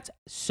Patreon. That's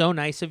so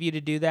nice of you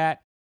to do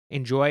that.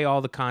 Enjoy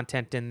all the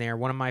content in there.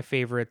 One of my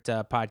favorite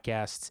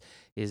podcasts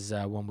is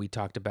when we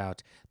talked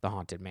about the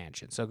Haunted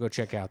Mansion. So go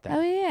check out that.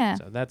 Oh, yeah.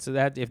 So that's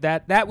that. If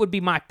that would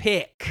be my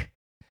pick.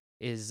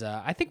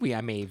 I think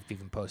I may have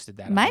even posted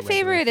that. My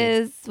favorite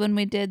is when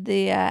we did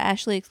the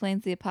Ashley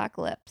Explains the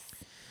Apocalypse.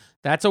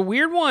 That's a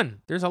weird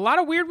one. There's a lot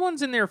of weird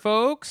ones in there,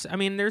 folks. I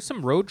mean, there's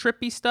some road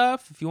trippy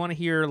stuff. If you want to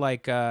hear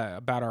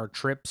about our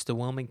trips to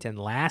Wilmington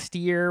last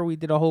year, we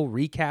did a whole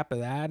recap of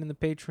that in the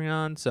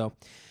Patreon. So,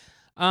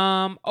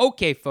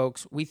 okay,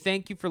 folks, we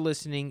thank you for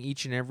listening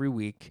each and every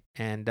week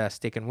and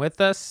sticking with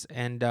us.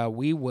 And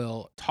we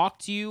will talk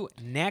to you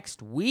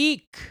next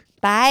week.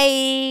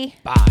 Bye.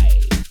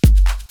 Bye.